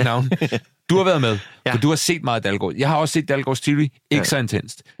 Genialt navn. Du har været med, for du har set meget Dahlgård. Jeg har også set Dahlgårds Tivoli, ikke så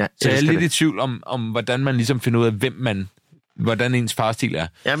intenst. Ja, så jeg er lidt i tvivl om, hvordan man ligesom finder ud af, hvordan ens farstil er.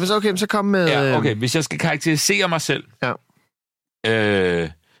 Ja, men så okay, så kom med... Ja, okay, hvis jeg skal karakterisere mig selv. Ja.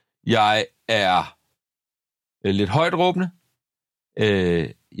 Jeg er lidt højt råbende.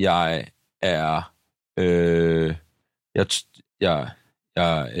 Jeg er... Jeg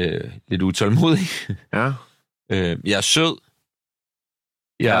er lidt utålmodig. Ja. Jeg er sød.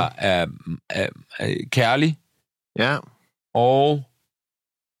 Jeg er kærlig. Ja. Og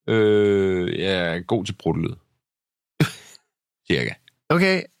jeg er god til brudtelyd. Cirka.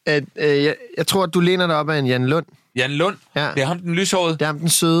 Okay, jeg tror, at du læner dig op af en Jan Lund. Jan Lund? Ja. Det er ham den lyshårede? Det er ham den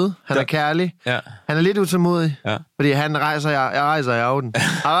søde. Han er kærlig. Ja. Han er lidt utålmodig. Ja. Fordi han rejser i aften.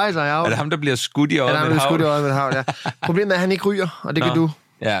 Er det ham, der bliver skudt i øjet med et havl? Ja. Problemet er, at han ikke ryger, og det kan du.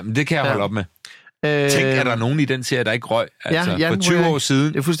 Ja, men det kan jeg holde op med. Tænk, er der nogen i den serie, der ikke røg? Altså, ja, for 20 år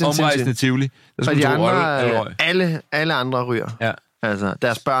siden, omrejsende Tivoli, der skulle alle andre ryger. Ja. Altså,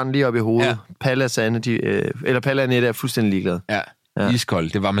 deres børn lige op i hovedet. Ja. Palle og Sanne, Palle og Annette er fuldstændig ligeglade. Ja. Iskold,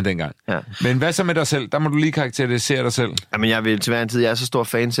 det var man dengang. Ja. Men hvad så med dig selv? Der må du lige karakterisere dig selv. Jamen, jeg vil til hver en tid, jeg er så stor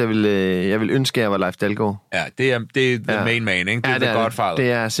fan, så jeg vil ønske, at jeg var Leif Dahlgaard. Ja, det er the main man, ikke? Det er Godfather.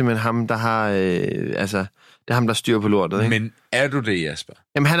 Det er simpelthen ham, der har, det er ham, der styrer på lortet, ikke? Men er du det, Jasper?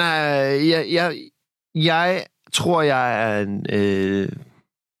 Jamen, han er, jeg tror, jeg er en,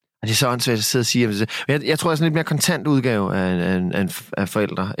 det er så åndssvagt at sidde og sige, men jeg tror, jeg er sådan lidt mere kontant udgave af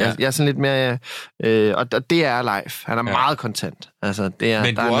forældre. Ja. Jeg er sådan lidt mere, og det er Leif. Han er meget kontant. Altså, det er,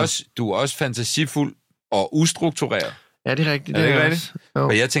 men du er også fantasifuld og ustruktureret. Ja, det er rigtigt. Det er rigtigt.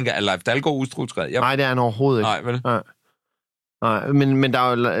 For jeg tænker, at Leif Dahlgaard ustruktureret. Nej, det er han overhovedet ikke. Nej, vel? Nej, men der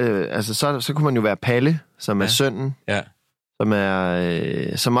er jo, så kunne man jo være Palle, som er sønnen. Ja.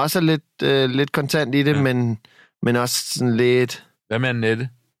 Som også er lidt kontant i det, men også sådan lidt... Hvad med Annette?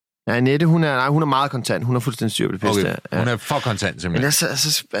 Ja, Annette, hun er meget kontant. Hun er fuldstændig styr på det pisse. Okay. Ja. Hun er for kontant, simpelthen. Men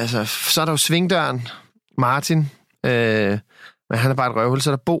så er der jo svingdøren. Martin. Men han er bare et røvhul.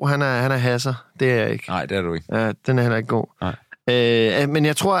 Så er der Bo, han er hasser. Det er jeg ikke. Nej, det er du ikke. Ja, den er heller ikke god. Nej. Men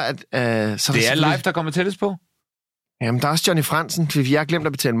jeg tror, at... så det er Leif, der kommer tættest på? Jamen, der er også Johnny Fransen. Jeg har glemt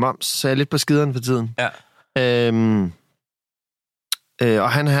at betale moms, så jeg er lidt på skideren for tiden. Ja.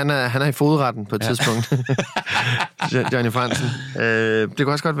 Og han er i fodretten på et tidspunkt. Johnny Fransen. Det kan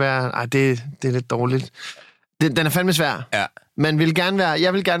også godt være... Ej, det er lidt dårligt. Den er fandme svær. Ja. Jeg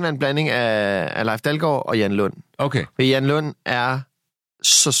vil gerne være en blanding af Leif Dahlgaard og Jan Lund. Okay. For Jan Lund er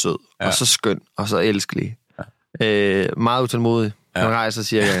så sød, og så skøn, og så elskelig. Ja. Meget utålmodig. Han rejser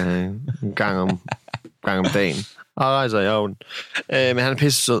cirka en gang om dagen. Og rejser i ovnen. Men han er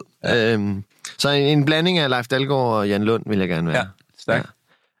pisse sød. Ja. Så en blanding af Leif Dahlgaard og Jan Lund vil jeg gerne være. Ja, stærkt.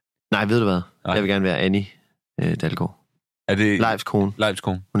 Ja. Nej, ved du hvad? Nej. Jeg vil gerne være Annie Dahlgaard. Er det Leifs kone? Leifs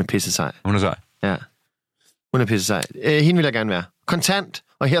kone. Hun er pisse sej. Hun er sej. Ja. Hun er pisse sej. Hende vil jeg gerne være. Kontant,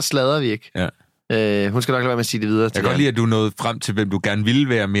 og her sladrer vi ikke. Ja. Hun skal nok lade være med at sige det videre. Jeg kan godt lide, at du nåede frem til, hvem du gerne ville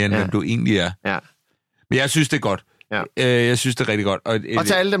være, mere end hvem du egentlig er. Ja. Men jeg synes, det er godt. Ja. Jeg synes, det er rigtig godt. Og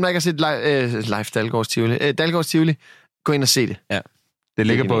til alle dem, der ikke har set Leif Dahlgaards Tivoli. Dahlgaards Tivoli, gå ind og se det. Ja. Det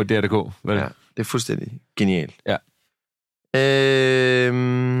ligger på DR.dk. Ja, det er fuldstændig genialt. Ja.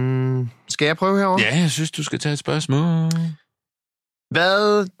 Skal jeg prøve herovre? Ja, jeg synes, du skal tage et spørgsmål.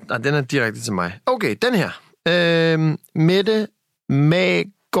 Hvad? Nej, den er direkte til mig. Okay, den her. Mette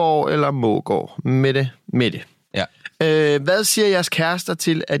Magård eller Mågård? Mette. Ja. Hvad siger jeres kærester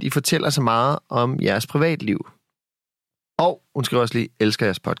til, at I fortæller så meget om jeres privatliv? Og hun skriver også lige, elsker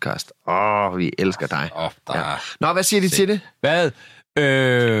jeres podcast. Vi elsker dig. Ja. Nå, hvad siger de til det? Hvad?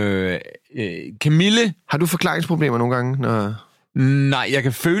 Camille? Har du forklaringsproblemer nogle gange? Når... Nej, jeg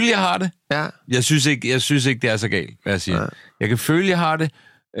kan føle, jeg har det. Ja. Jeg synes ikke, det er så galt, hvad jeg siger. Ja. Jeg kan føle, jeg har det.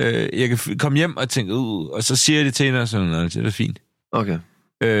 Jeg kan komme hjem og tænke, og så siger jeg det til hende, og sådan, det er fint. Okay.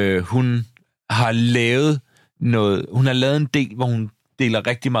 Hun har lavet noget. Hun har lavet en del, hvor hun deler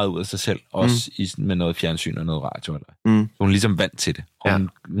rigtig meget ud af sig selv, også med noget fjernsyn og noget radio. Så hun er ligesom vant til det. Og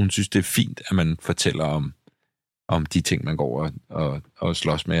hun synes, det er fint, at man fortæller om de ting, man går og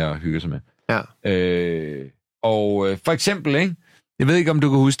slås med og hygger sig med. Ja. For eksempel, ikke? Jeg ved ikke, om du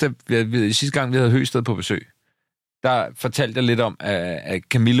kan huske, at sidste gang, vi havde Høsted på besøg, der fortalte jeg lidt om, at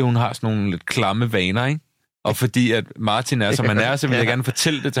Camille, hun har sådan nogle lidt klamme vaner, ikke? Og fordi at Martin er, som han er, så vil jeg gerne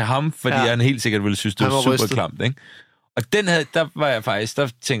fortælle det til ham, fordi han helt sikkert ville synes, det var super klamt, ikke? Og der var jeg faktisk, der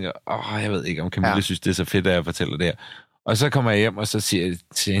tænker jeg ved ikke, om Camille synes, det er så fedt, at jeg fortæller det her. Og så kommer jeg hjem, og så siger jeg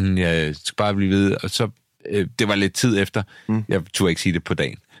til hende, jeg skal bare blive ved, og så, det var lidt tid efter, jeg turde ikke sige det på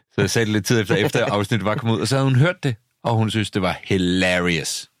dagen, så jeg sagde det lidt tid efter afsnittet var kommet ud, og så havde hun hørt det, og hun synes, det var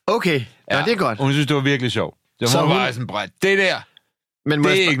hilarious. Okay, ja, det er godt. Hun synes, det var virkelig sjovt. Så hun var sådan, det der, Men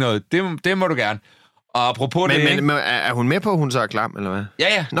det er ikke noget. Det må du gerne. Og apropos men er hun med på, at hun så er klam, eller hvad?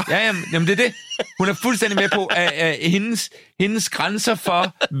 Ja. Jamen, det er det. Hun er fuldstændig med på, at hendes grænser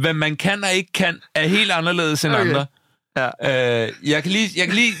for, hvad man kan og ikke kan, er helt anderledes end andre. Ja. Jeg kan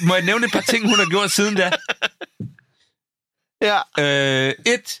lige... Må jeg nævne et par ting, hun har gjort siden da? Ja.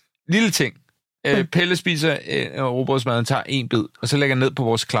 Et lille ting. Pelle spiser rugbrødsmaden, tager en bid, og så lægger ned på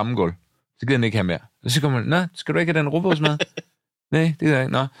vores klammegulv. Så gider den ikke have mere. Og så kommer man, nå, skal du ikke have den rugbrødsmad? Nej, det gider jeg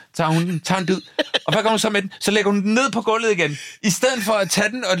ikke. Nå, tager en bid. Og hvad gør hun så med den? Så lægger hun den ned på gulvet igen. I stedet for at tage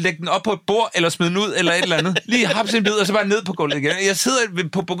den og lægge den op på et bord, eller smide den ud, eller et eller andet. Lige hapse en bid, og så bare ned på gulvet igen. Jeg sidder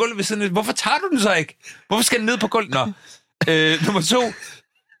på gulvet ved siden af. Hvorfor tager du den så ikke? Hvorfor skal den ned på gulvet? Nå. Nummer 2.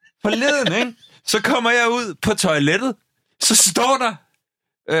 Forleden, ikke? Så kommer jeg ud på toilettet. Så står der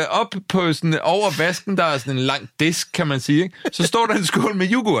op på sådan over vasken, der er sådan en lang disk, kan man sige, ikke? Så står der en skål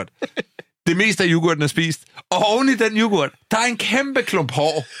med yoghurt. Det meste af yoghurten er spist. Og oven i den yoghurt, der er en kæmpe klump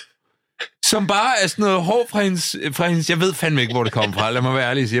hår, som bare er sådan noget hår fra hendes... Jeg ved fandme ikke, hvor det kommer fra. Lad mig være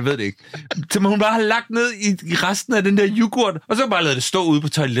ærlig, så jeg ved det ikke. Som hun bare har lagt ned i resten af den der yoghurt, og så bare ladet det stå ude på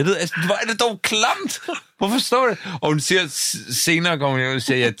toilettet. Altså, hvor er det dog klamt? Hvorfor står det? Og hun siger senere, kommer jeg og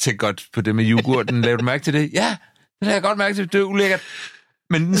siger, jeg tænker godt på det med yoghurten. Laver du mærke til det? Ja, det har jeg godt mærke til. Det er ulækkert.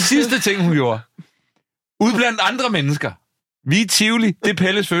 Men den sidste ting, hun gjorde, ude blandt andre mennesker, vi er Tivoli, det er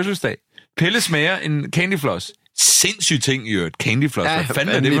Pelles fødselsdag. Pelle smager en candyfloss. Sindssyg ting i øvrigt. Candyfloss. Hvad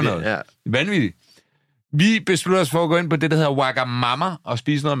fanden er det for noget? Ja. Vanvittigt. Vi beslutter os for at gå ind på det, der hedder Wagamama og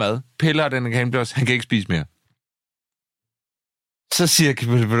spise noget mad. Pelle har den candyfloss. Han kan ikke spise mere. Så siger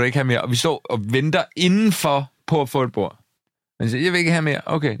jeg, vil du ikke have mere? Og vi står og venter indenfor på at få et bord. Han siger, jeg vil ikke have mere.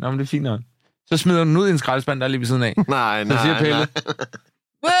 Okay, nå, men det er fint nok. Så smider hun ud i en skraldespand, der er lige ved siden af. Nej. Så siger Pelle,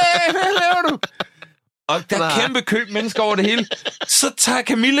 hvad laver du? Og der er kæmpe køb mennesker over det hele. Så tager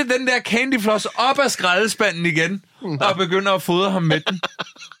Camille den der candyfloss op af skraldespanden igen, og begynder at fodre ham med den.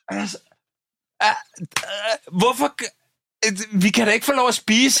 Altså, hvorfor... Vi kan da ikke få lov at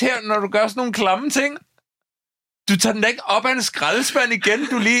spise her, når du gør sådan nogle klamme ting. Du tager den da ikke op af en skraldespand igen.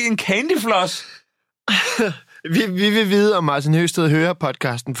 Du er lige en candyfloss. Vi vil vide, om Martin Høsted hører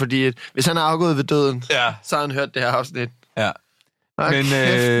podcasten, fordi hvis han er afgået ved døden, så har han hørt det her afsnit. Ja.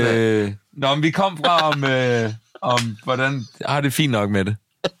 Men vi kom fra om hvordan har det fint nok med det.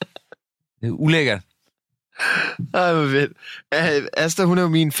 Det er ulækkert. Ej, hvor fedt. Asta, hun er jo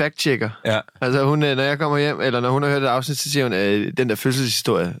min fact-checker. Ja. Altså, hun, når jeg kommer hjem, eller når hun har hørt et afsnit, så siger hun, den der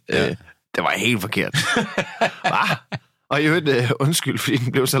fødselshistorie, det var helt forkert. Og i øvrigt, undskyld, fordi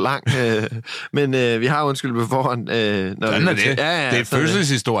den blev så lang. Men vi har undskyld på forhånd. Sådan er det. Det er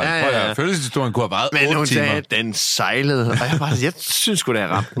fødselshistorien. Ja. Fødselshistorien kunne have varet 8 timer. Men hun sagde, den sejlede. Og jeg synes sgu, det er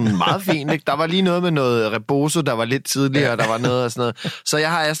ramt den meget fint. Ikke? Der var lige noget med noget rebozo, der var lidt tidligere, der var noget og sådan noget. Så jeg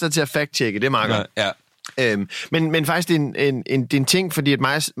har Asta til at fact-checke. Det er meget godt. Ja. Men faktisk, det er en ting, fordi at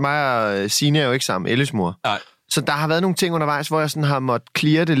mig og Signe er jo ikke sammen. Ellis mor. Nej. Så der har været nogle ting undervejs, hvor jeg sådan har måttet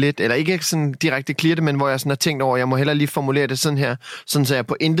clear det lidt, eller ikke sådan direkte clear det, men hvor jeg sådan har tænkt over, at jeg må hellere lige formulere det sådan her, sådan så jeg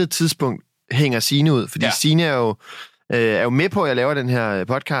på intet tidspunkt hænger Signe ud. Fordi Signe er jo med på, at jeg laver den her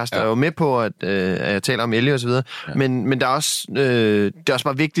podcast, og er jo med på, at jeg taler om Ellie og så videre. Ja. Men der er også, det er også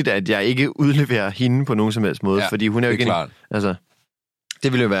bare vigtigt, at jeg ikke udleverer hende på nogen som helst måde, fordi hun er jo ikke... Altså,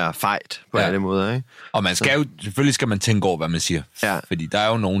 det vil jo være fejt på alle måder, ikke? Og man skal jo, selvfølgelig skal man tænke over, hvad man siger. Ja. Fordi der er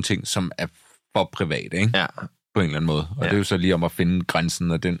jo nogle ting, som er for privat, ikke? Ja. På en eller anden måde. Og det er jo så lige om at finde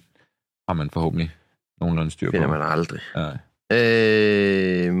grænsen, og den har man forhåbentlig nogenlunde styr på. Finder man aldrig.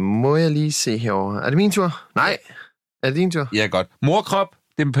 Må jeg lige se herover? Er det min tur? Nej. Er det din tur? Ja, godt. Morkrop,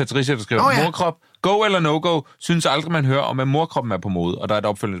 det er Patricia, der skriver. Morkrop, go eller no-go, synes aldrig, man hører om, at morkroppen er på mode. Og der er et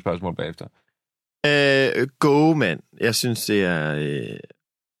opfølgende spørgsmål bagefter. Go, mand. Jeg synes, det er...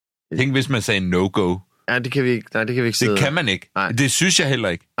 Tænk, hvis man sagde no-go. Ja, det kan vi ikke. Nej, det kan vi ikke sidde. Det kan man ikke. Nej. Det synes jeg heller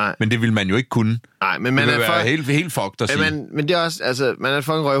ikke. Nej. Men det vil man jo ikke kunne. Nej, men man det vil være helt fucked at sige. Men det er også, altså, man er et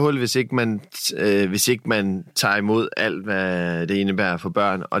fucking røvhul, hvis ikke man tager imod alt, hvad det indebærer for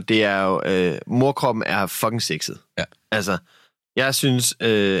børn. Og det er jo, morkroppen er fucking sexet. Ja. Altså, jeg synes,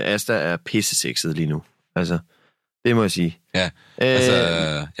 Asta er pisse sexet lige nu. Altså, det må jeg sige. Ja,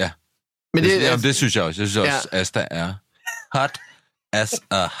 ja. Men det synes jeg også. Jeg synes også, Asta er hot as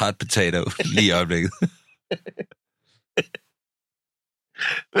a hot potato lige i øjeblikket.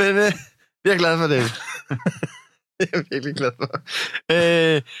 Men jeg er glad for det. Det er jeg virkelig glad for.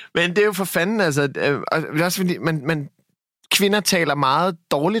 Men det er jo for fanden, altså... også fordi, man kvinder taler meget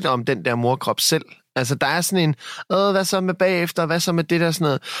dårligt om den der morkrop selv. Altså, der er sådan en... hvad så med bagefter? Hvad så med det der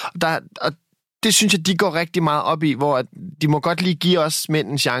sådan noget? Og det synes jeg, de går rigtig meget op i, hvor de må godt lige give os mænd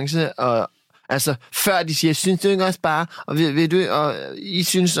en chance, og altså, før de siger, synes du ikke også bare, og ved du, og I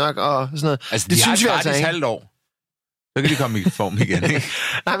synes nok, og sådan noget. Altså, det synes vi altså ikke. Halvt år. Så kan de komme i form igen, ikke?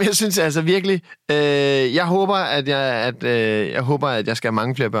 Nej, men jeg synes altså virkelig... jeg håber, at jeg skal have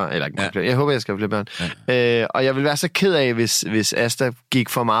mange flere børn. Eller ikke mange flere. Jeg håber, jeg skal have flere børn. Ja. Og jeg vil være så ked af, hvis Asta gik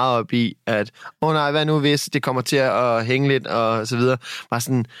for meget op i, at nej, hvad nu hvis det kommer til at hænge lidt, og så videre. Bare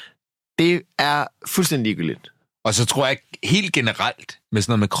sådan, det er fuldstændig ligegyldigt. Og så tror jeg helt generelt, med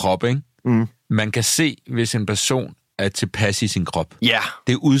sådan noget med krop, ikke? Man kan se, hvis en person er tilpas i sin krop. Ja. Yeah.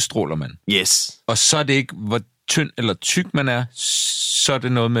 Det udstråler man. Yes. Og så er det ikke, hvor tynd eller tyk man er, så er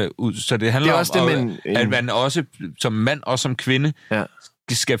det noget med... Så det handler om, at man også som mand og som kvinde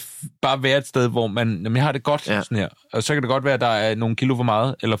skal bare være et sted, hvor man... Jeg har det godt sådan her. Og så kan det godt være, at der er nogle kilo for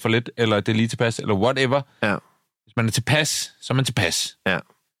meget, eller for lidt, eller det er lige tilpas, eller whatever. Ja. Hvis man er tilpas, så er man tilpas. Ja.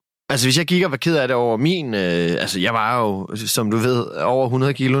 Altså, hvis jeg kigger, hvad ked af det over min... jeg var jo, som du ved, over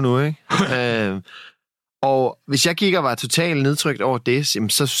 100 kilo nu, ikke? Og hvis jeg kigger var totalt nedtrykt over det,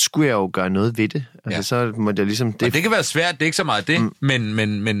 så skulle jeg jo gøre noget ved det. Altså, så må jeg ligesom... Og det kan være svært, det er ikke så meget det,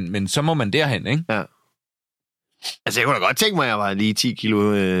 men så må man derhen, ikke? Ja. Altså, jeg kunne da godt tænke mig, at jeg var lige 10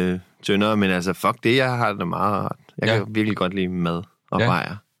 kilo tyndere, men altså, fuck det, jeg har det meget rart. Jeg kan virkelig godt lide mad og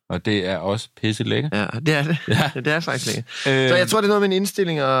bajer. Og det er også pisse lækker. Ja, det er det. Ja. Det er faktisk lækker. Så jeg tror, det er noget med en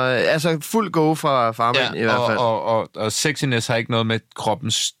indstilling, og altså fuld go fra farmand i hvert fald. Og sexiness har ikke noget med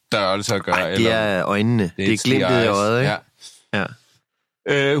kroppens størrelse at gøre. Ej, det er øjnene. Det er glimtet i øjet, ikke? Ja.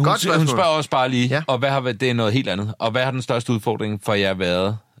 Hun spørger også bare lige, og det er noget helt andet. Og hvad har den største udfordring for jer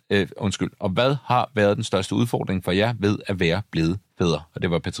været? Og hvad har været den største udfordring for jer ved at være blevet fædre? Og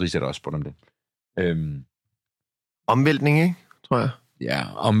det var Patricia, der også spurgte om det. Omvæltning, ikke? Tror jeg. Ja,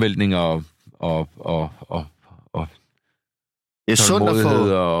 omvæltning og det er sundt at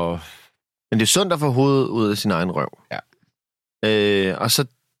få, men det er sundt at få hovedet ud af sin egen røv. Ja. Og så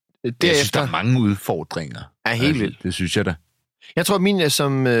derefter... Jeg synes, der er mange udfordringer. Er helt vildt. Det synes jeg da. Jeg tror, min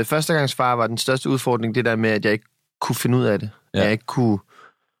som førstegangsfar var den største udfordring, det der med, at jeg ikke kunne finde ud af det. Ja. Jeg ikke kunne...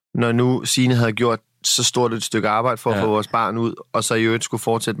 Når nu Signe havde gjort så stort et stykke arbejde for at få vores barn ud, og så i øvrigt skulle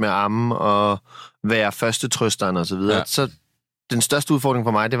fortsætte med at amme og være førstetrøsteren og så videre, så den største udfordring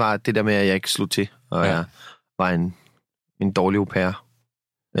for mig, det var det der med, at jeg ikke slog til, og jeg var en dårlig au pair.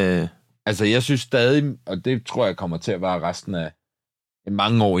 Altså, jeg synes stadig, og det tror jeg kommer til at være resten af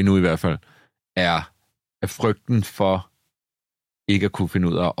mange år endnu i hvert fald, er frygten for ikke at kunne finde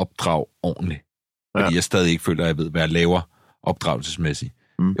ud af at opdrage ordentligt. Fordi jeg stadig ikke føler, at jeg ved, hvad jeg laver opdragelsesmæssigt.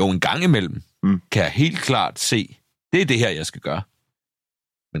 Jo, en gang imellem kan jeg helt klart se, det er det her, jeg skal gøre.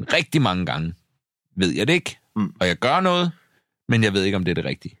 Men rigtig mange gange ved jeg det ikke. Og jeg gør noget, men jeg ved ikke, om det er det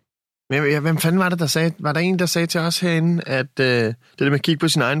rigtige. Men hvem fanden var det, der sagde? Var der en, der sagde til os herinde, at det der med at kigge på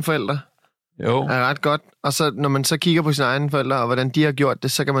sine egne forældre er ret godt? Og så, når man så kigger på sine egne forældre, og hvordan de har gjort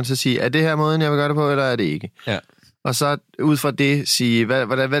det, så kan man så sige, er det her måden, jeg vil gøre det på, eller er det ikke? Ja. Og så ud fra det sige,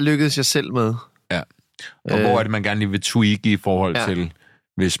 hvad lykkedes jeg selv med? Ja. Og hvor er det, man gerne lige vil tweake i forhold til,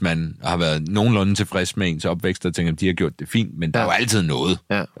 hvis man har været nogenlunde tilfreds med ens opvækst, og tænker, at de har gjort det fint, men der er jo altid noget.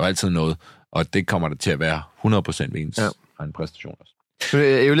 Ja. Der er altid noget. Og det kommer der til at være 100% ved ens egen præstation også.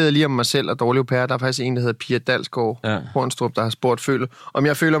 Jeg øvlede lige om mig selv og dårlig au pair. Der er faktisk en, der hedder Pia Dalsgaard Hornstrup, der har spurgt, om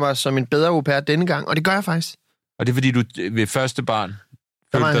jeg føler mig som en bedre au pair denne gang. Og det gør jeg faktisk. Og det er, fordi du ved første barn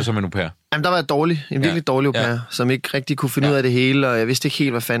følte dig som en au pair? Jamen, der var jeg dårlig. En virkelig dårlig au pair, som ikke rigtig kunne finde ud af det hele, og jeg vidste ikke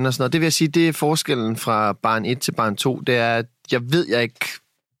helt, hvad fanden og sådan noget. Det vil jeg sige, det er forskellen fra barn 1 til barn 2. Det er, at jeg ved, jeg ikke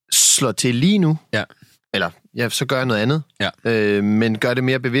slår til lige nu. Ja. Eller, så gør jeg noget andet. Ja. Men gør det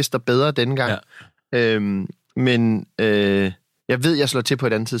mere bevidst og bedre denne gang. Ja. Men jeg ved, jeg slår til på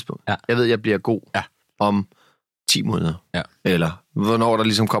et andet tidspunkt. Ja. Jeg ved, jeg bliver god om 10 måneder. Ja. Eller hvornår der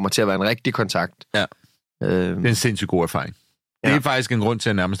ligesom kommer til at være en rigtig kontakt. Ja. Det er en sindssygt god erfaring. Det er faktisk en grund til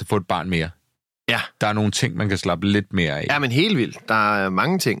at nærmest få et barn mere. Ja. Der er nogle ting, man kan slappe lidt mere af. Ja, men helt vildt. Der er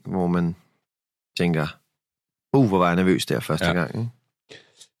mange ting, hvor man tænker, hvor var jeg nervøs der første gang. Ikke?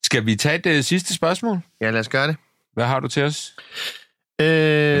 Skal vi tage det sidste spørgsmål? Ja, lad os gøre det. Hvad har du til os?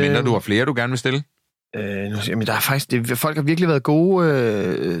 Mindre du har flere, du gerne vil stille? Jamen, der er faktisk... folk har virkelig været gode.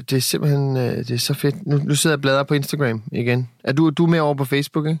 Det er simpelthen... det er så fedt. Nu sidder jeg og bladrer på Instagram igen. Er du med over på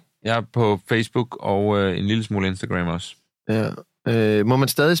Facebook, ikke? Jeg er på Facebook og en lille smule Instagram også. Ja. Må man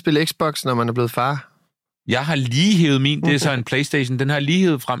stadig spille Xbox, når man er blevet far? Jeg har lige hævet min. Det er så en PlayStation. Den har jeg lige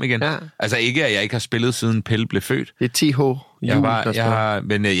hævet frem igen. Ja. Altså ikke, at jeg ikke har spillet, siden Pelle blev født. Det er TH.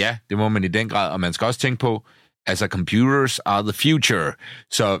 Men det må man i den grad. Og man skal også tænke på, altså, computers are the future.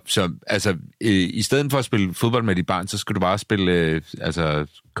 Så altså, i stedet for at spille fodbold med dit barn, så skal du bare spille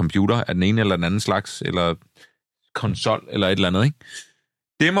computer af den ene eller den anden slags, eller konsol, eller et eller andet, ikke?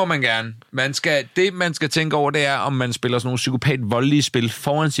 Det må man gerne. Man skal tænke over, det er, om man spiller sådan nogle psykopat-voldelige spil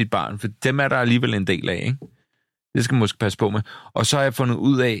foran sit barn, for dem er der alligevel en del af, ikke? Det skal man måske passe på med. Og så har jeg fundet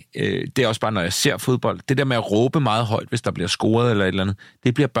ud af, det er også bare, når jeg ser fodbold, det der med at råbe meget højt, hvis der bliver scoret eller et eller andet,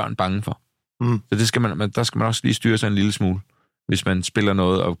 det bliver børn bange for. Så det skal der skal man også lige styre sig en lille smule, hvis man spiller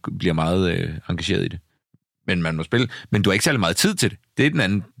noget og bliver meget engageret i det. Men man må spille. Men du har ikke særlig meget tid til det. Det er den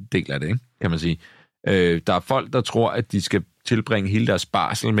anden del af det, ikke? Kan man sige. Der er folk, der tror, at de skal tilbringe hele deres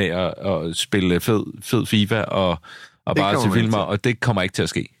barsel med at spille fed FIFA og bare til filmer, og det kommer ikke til at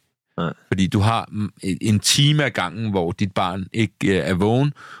ske. Nej. Fordi du har en time af gangen, hvor dit barn ikke er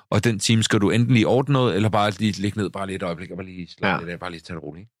vågen, og den time skal du enten lige ordne noget, eller bare lige ligge ned bare lige et øjeblik, og bare lige slappe det der, bare lige tage det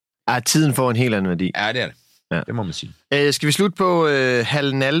roligt. Ja, tiden får en helt anden værdi. Ja, det er det. Ja. Det må man sige. Skal vi slutte på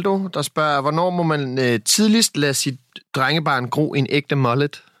Halnaldo, der spørger, hvornår må man tidligst lade sit drengebarn gro en ægte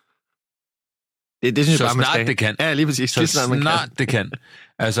mullet? Det synes jeg bare, man skal. Det kan. Ja, lige præcis. Så snart det kan.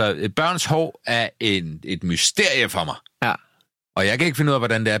 Altså, børns hår er et mysterie for mig. Ja. Og jeg kan ikke finde ud af,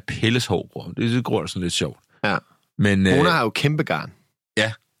 hvordan det er, Pelles hår gror. Det gror sådan lidt sjovt. Ja. Men hun har jo kæmpe garn.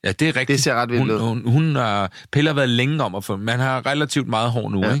 Ja, det er rigtigt. Det ser ret vildt ud. Hun har... Pelle har været længe om at få... Man har relativt meget hår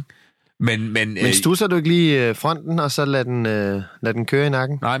nu, ikke? Men stusser du ikke lige fronten, og så lad den køre i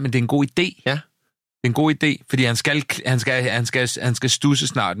nakken? Nej, men det er en god idé. Ja. Det er en god idé, fordi han skal stusse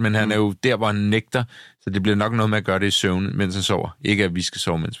snart, men han er jo der, hvor han nægter, så det bliver nok noget med at gøre det i søvn, mens han sover. Ikke at vi skal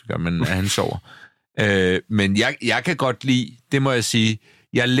sove, mens vi gør, men at han sover. Men jeg kan godt lide, det må jeg sige,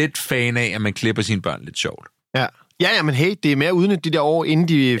 jeg er lidt fan af, at man klipper sine børn lidt sjovt. Ja. Ja, men hey, det er mere at udnytte de der år, inden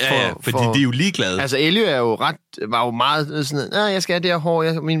de får... Ja, fordi de er jo ligeglade. Altså, Elio var jo meget sådan, jeg skal have det her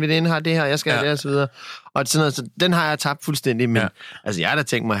hår, min veninde har det her, jeg skal have det her, og så videre. Og sådan noget, så den har jeg tabt fuldstændig, men altså, jeg har da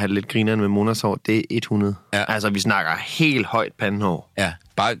tænkt mig at have det lidt grineren med Monas hår, det er 100. Ja. Altså, vi snakker helt højt pandehår. Ja,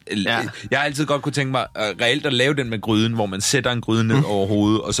 jeg har altid godt kunne tænke mig reelt at lave den med gryden, hvor man sætter en gryde ned over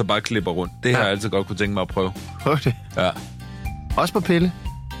hovedet, og så bare klipper rundt. Det har jeg altid godt kunne tænke mig at prøve. Prøv det. Ja. Også på Pelle.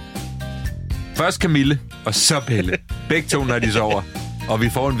 Først Camille, og så Pelle. Begge to, når de sover. Og vi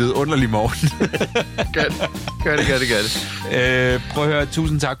får en vidunderlig morgen. Gør det. Prøv at høre,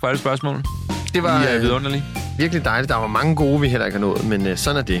 tusind tak for alle spørgsmål. Det var vidunderligt. Virkelig dejligt. Der var mange gode, vi heller ikke har nået, men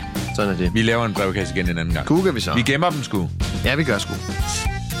sådan er det. Vi laver en brevkasse igen en anden gang. Google vi så. Vi gemmer dem sgu. Ja, vi gør sgu.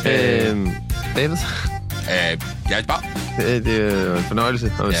 David? Jeg bare. Det er en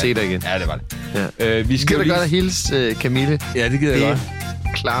fornøjelse at se dig igen. Ja, det var det. Ja. Vi skal jo lige... godt at hilse Camille. Ja, det gider jeg godt.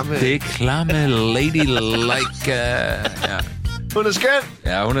 Det er klamme lady like... ja. Hun er skøn.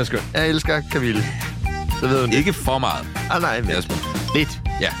 Ja, hun er skøn. Jeg elsker Camille. Så ved hun ikke for meget. Nej, men lidt.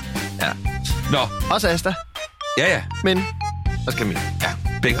 Ja. Nå. Også Asta. Ja. Men også Camille.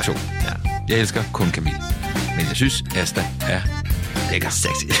 Ja, begge to. Ja. Jeg elsker kun Camille. Men jeg synes, Asta er lækker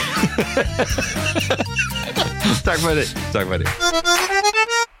sexy. Tak for det. Tak for det.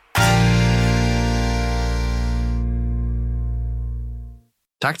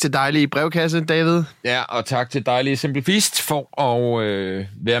 Tak til dejlige brevkasse, David. Ja, og tak til dejlige Simple Feast for at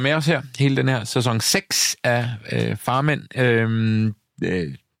være med os her. Hele den her sæson 6 af Farmænd.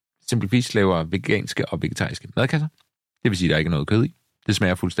 Simple Feast laver veganske og vegetariske madkasser. Det vil sige, at der ikke er noget kød i. Det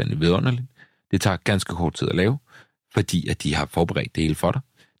smager fuldstændig vidunderligt. Det tager ganske kort tid at lave, fordi at de har forberedt det hele for dig.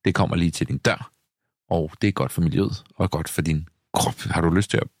 Det kommer lige til din dør, og det er godt for miljøet og godt for din krop. Har du lyst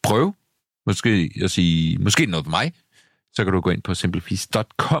til at prøve? Måske noget for mig? Så kan du gå ind på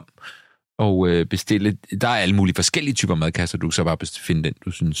simplefeast.com og bestille. Der er alle mulige forskellige typer madkasser, du så bare finde den,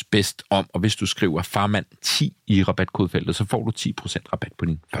 du synes bedst om. Og hvis du skriver farmand 10 i rabatkodefeltet, så får du 10% rabat på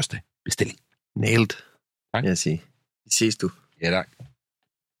din første bestilling. Nailed. Tak. Jeg siger. Vi ses du. Ja, tak.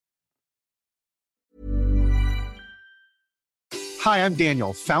 Hi, I'm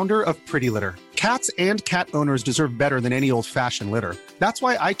Daniel, founder of Pretty Litter. Cats and cat owners deserve better than any old-fashioned litter. That's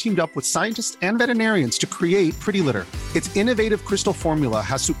why I teamed up with scientists and veterinarians to create Pretty Litter. Its innovative crystal formula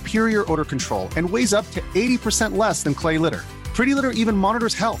has superior odor control and weighs up to 80% less than clay litter. Pretty Litter even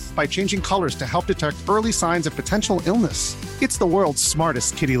monitors health by changing colors to help detect early signs of potential illness. It's the world's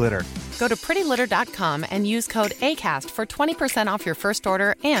smartest kitty litter. Go to prettylitter.com and use code ACAST for 20% off your first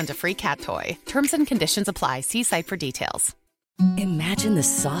order and a free cat toy. Terms and conditions apply. See site for details. Imagine the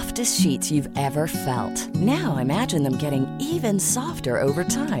softest sheets you've ever felt. Now imagine them getting even softer over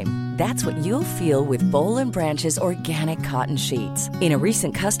time. That's what you'll feel with Boll & Branch's organic cotton sheets. In a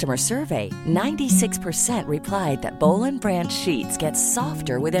recent customer survey, 96% replied that Boll & Branch sheets get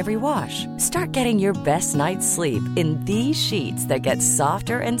softer with every wash. Start getting your best night's sleep in these sheets that get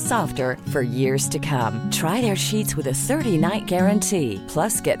softer and softer for years to come. Try their sheets with a 30-night guarantee.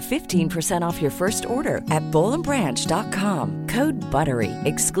 Plus, get 15% off your first order at bollandbranch.com. Code BUTTERY.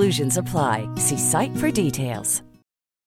 Exclusions apply. See site for details.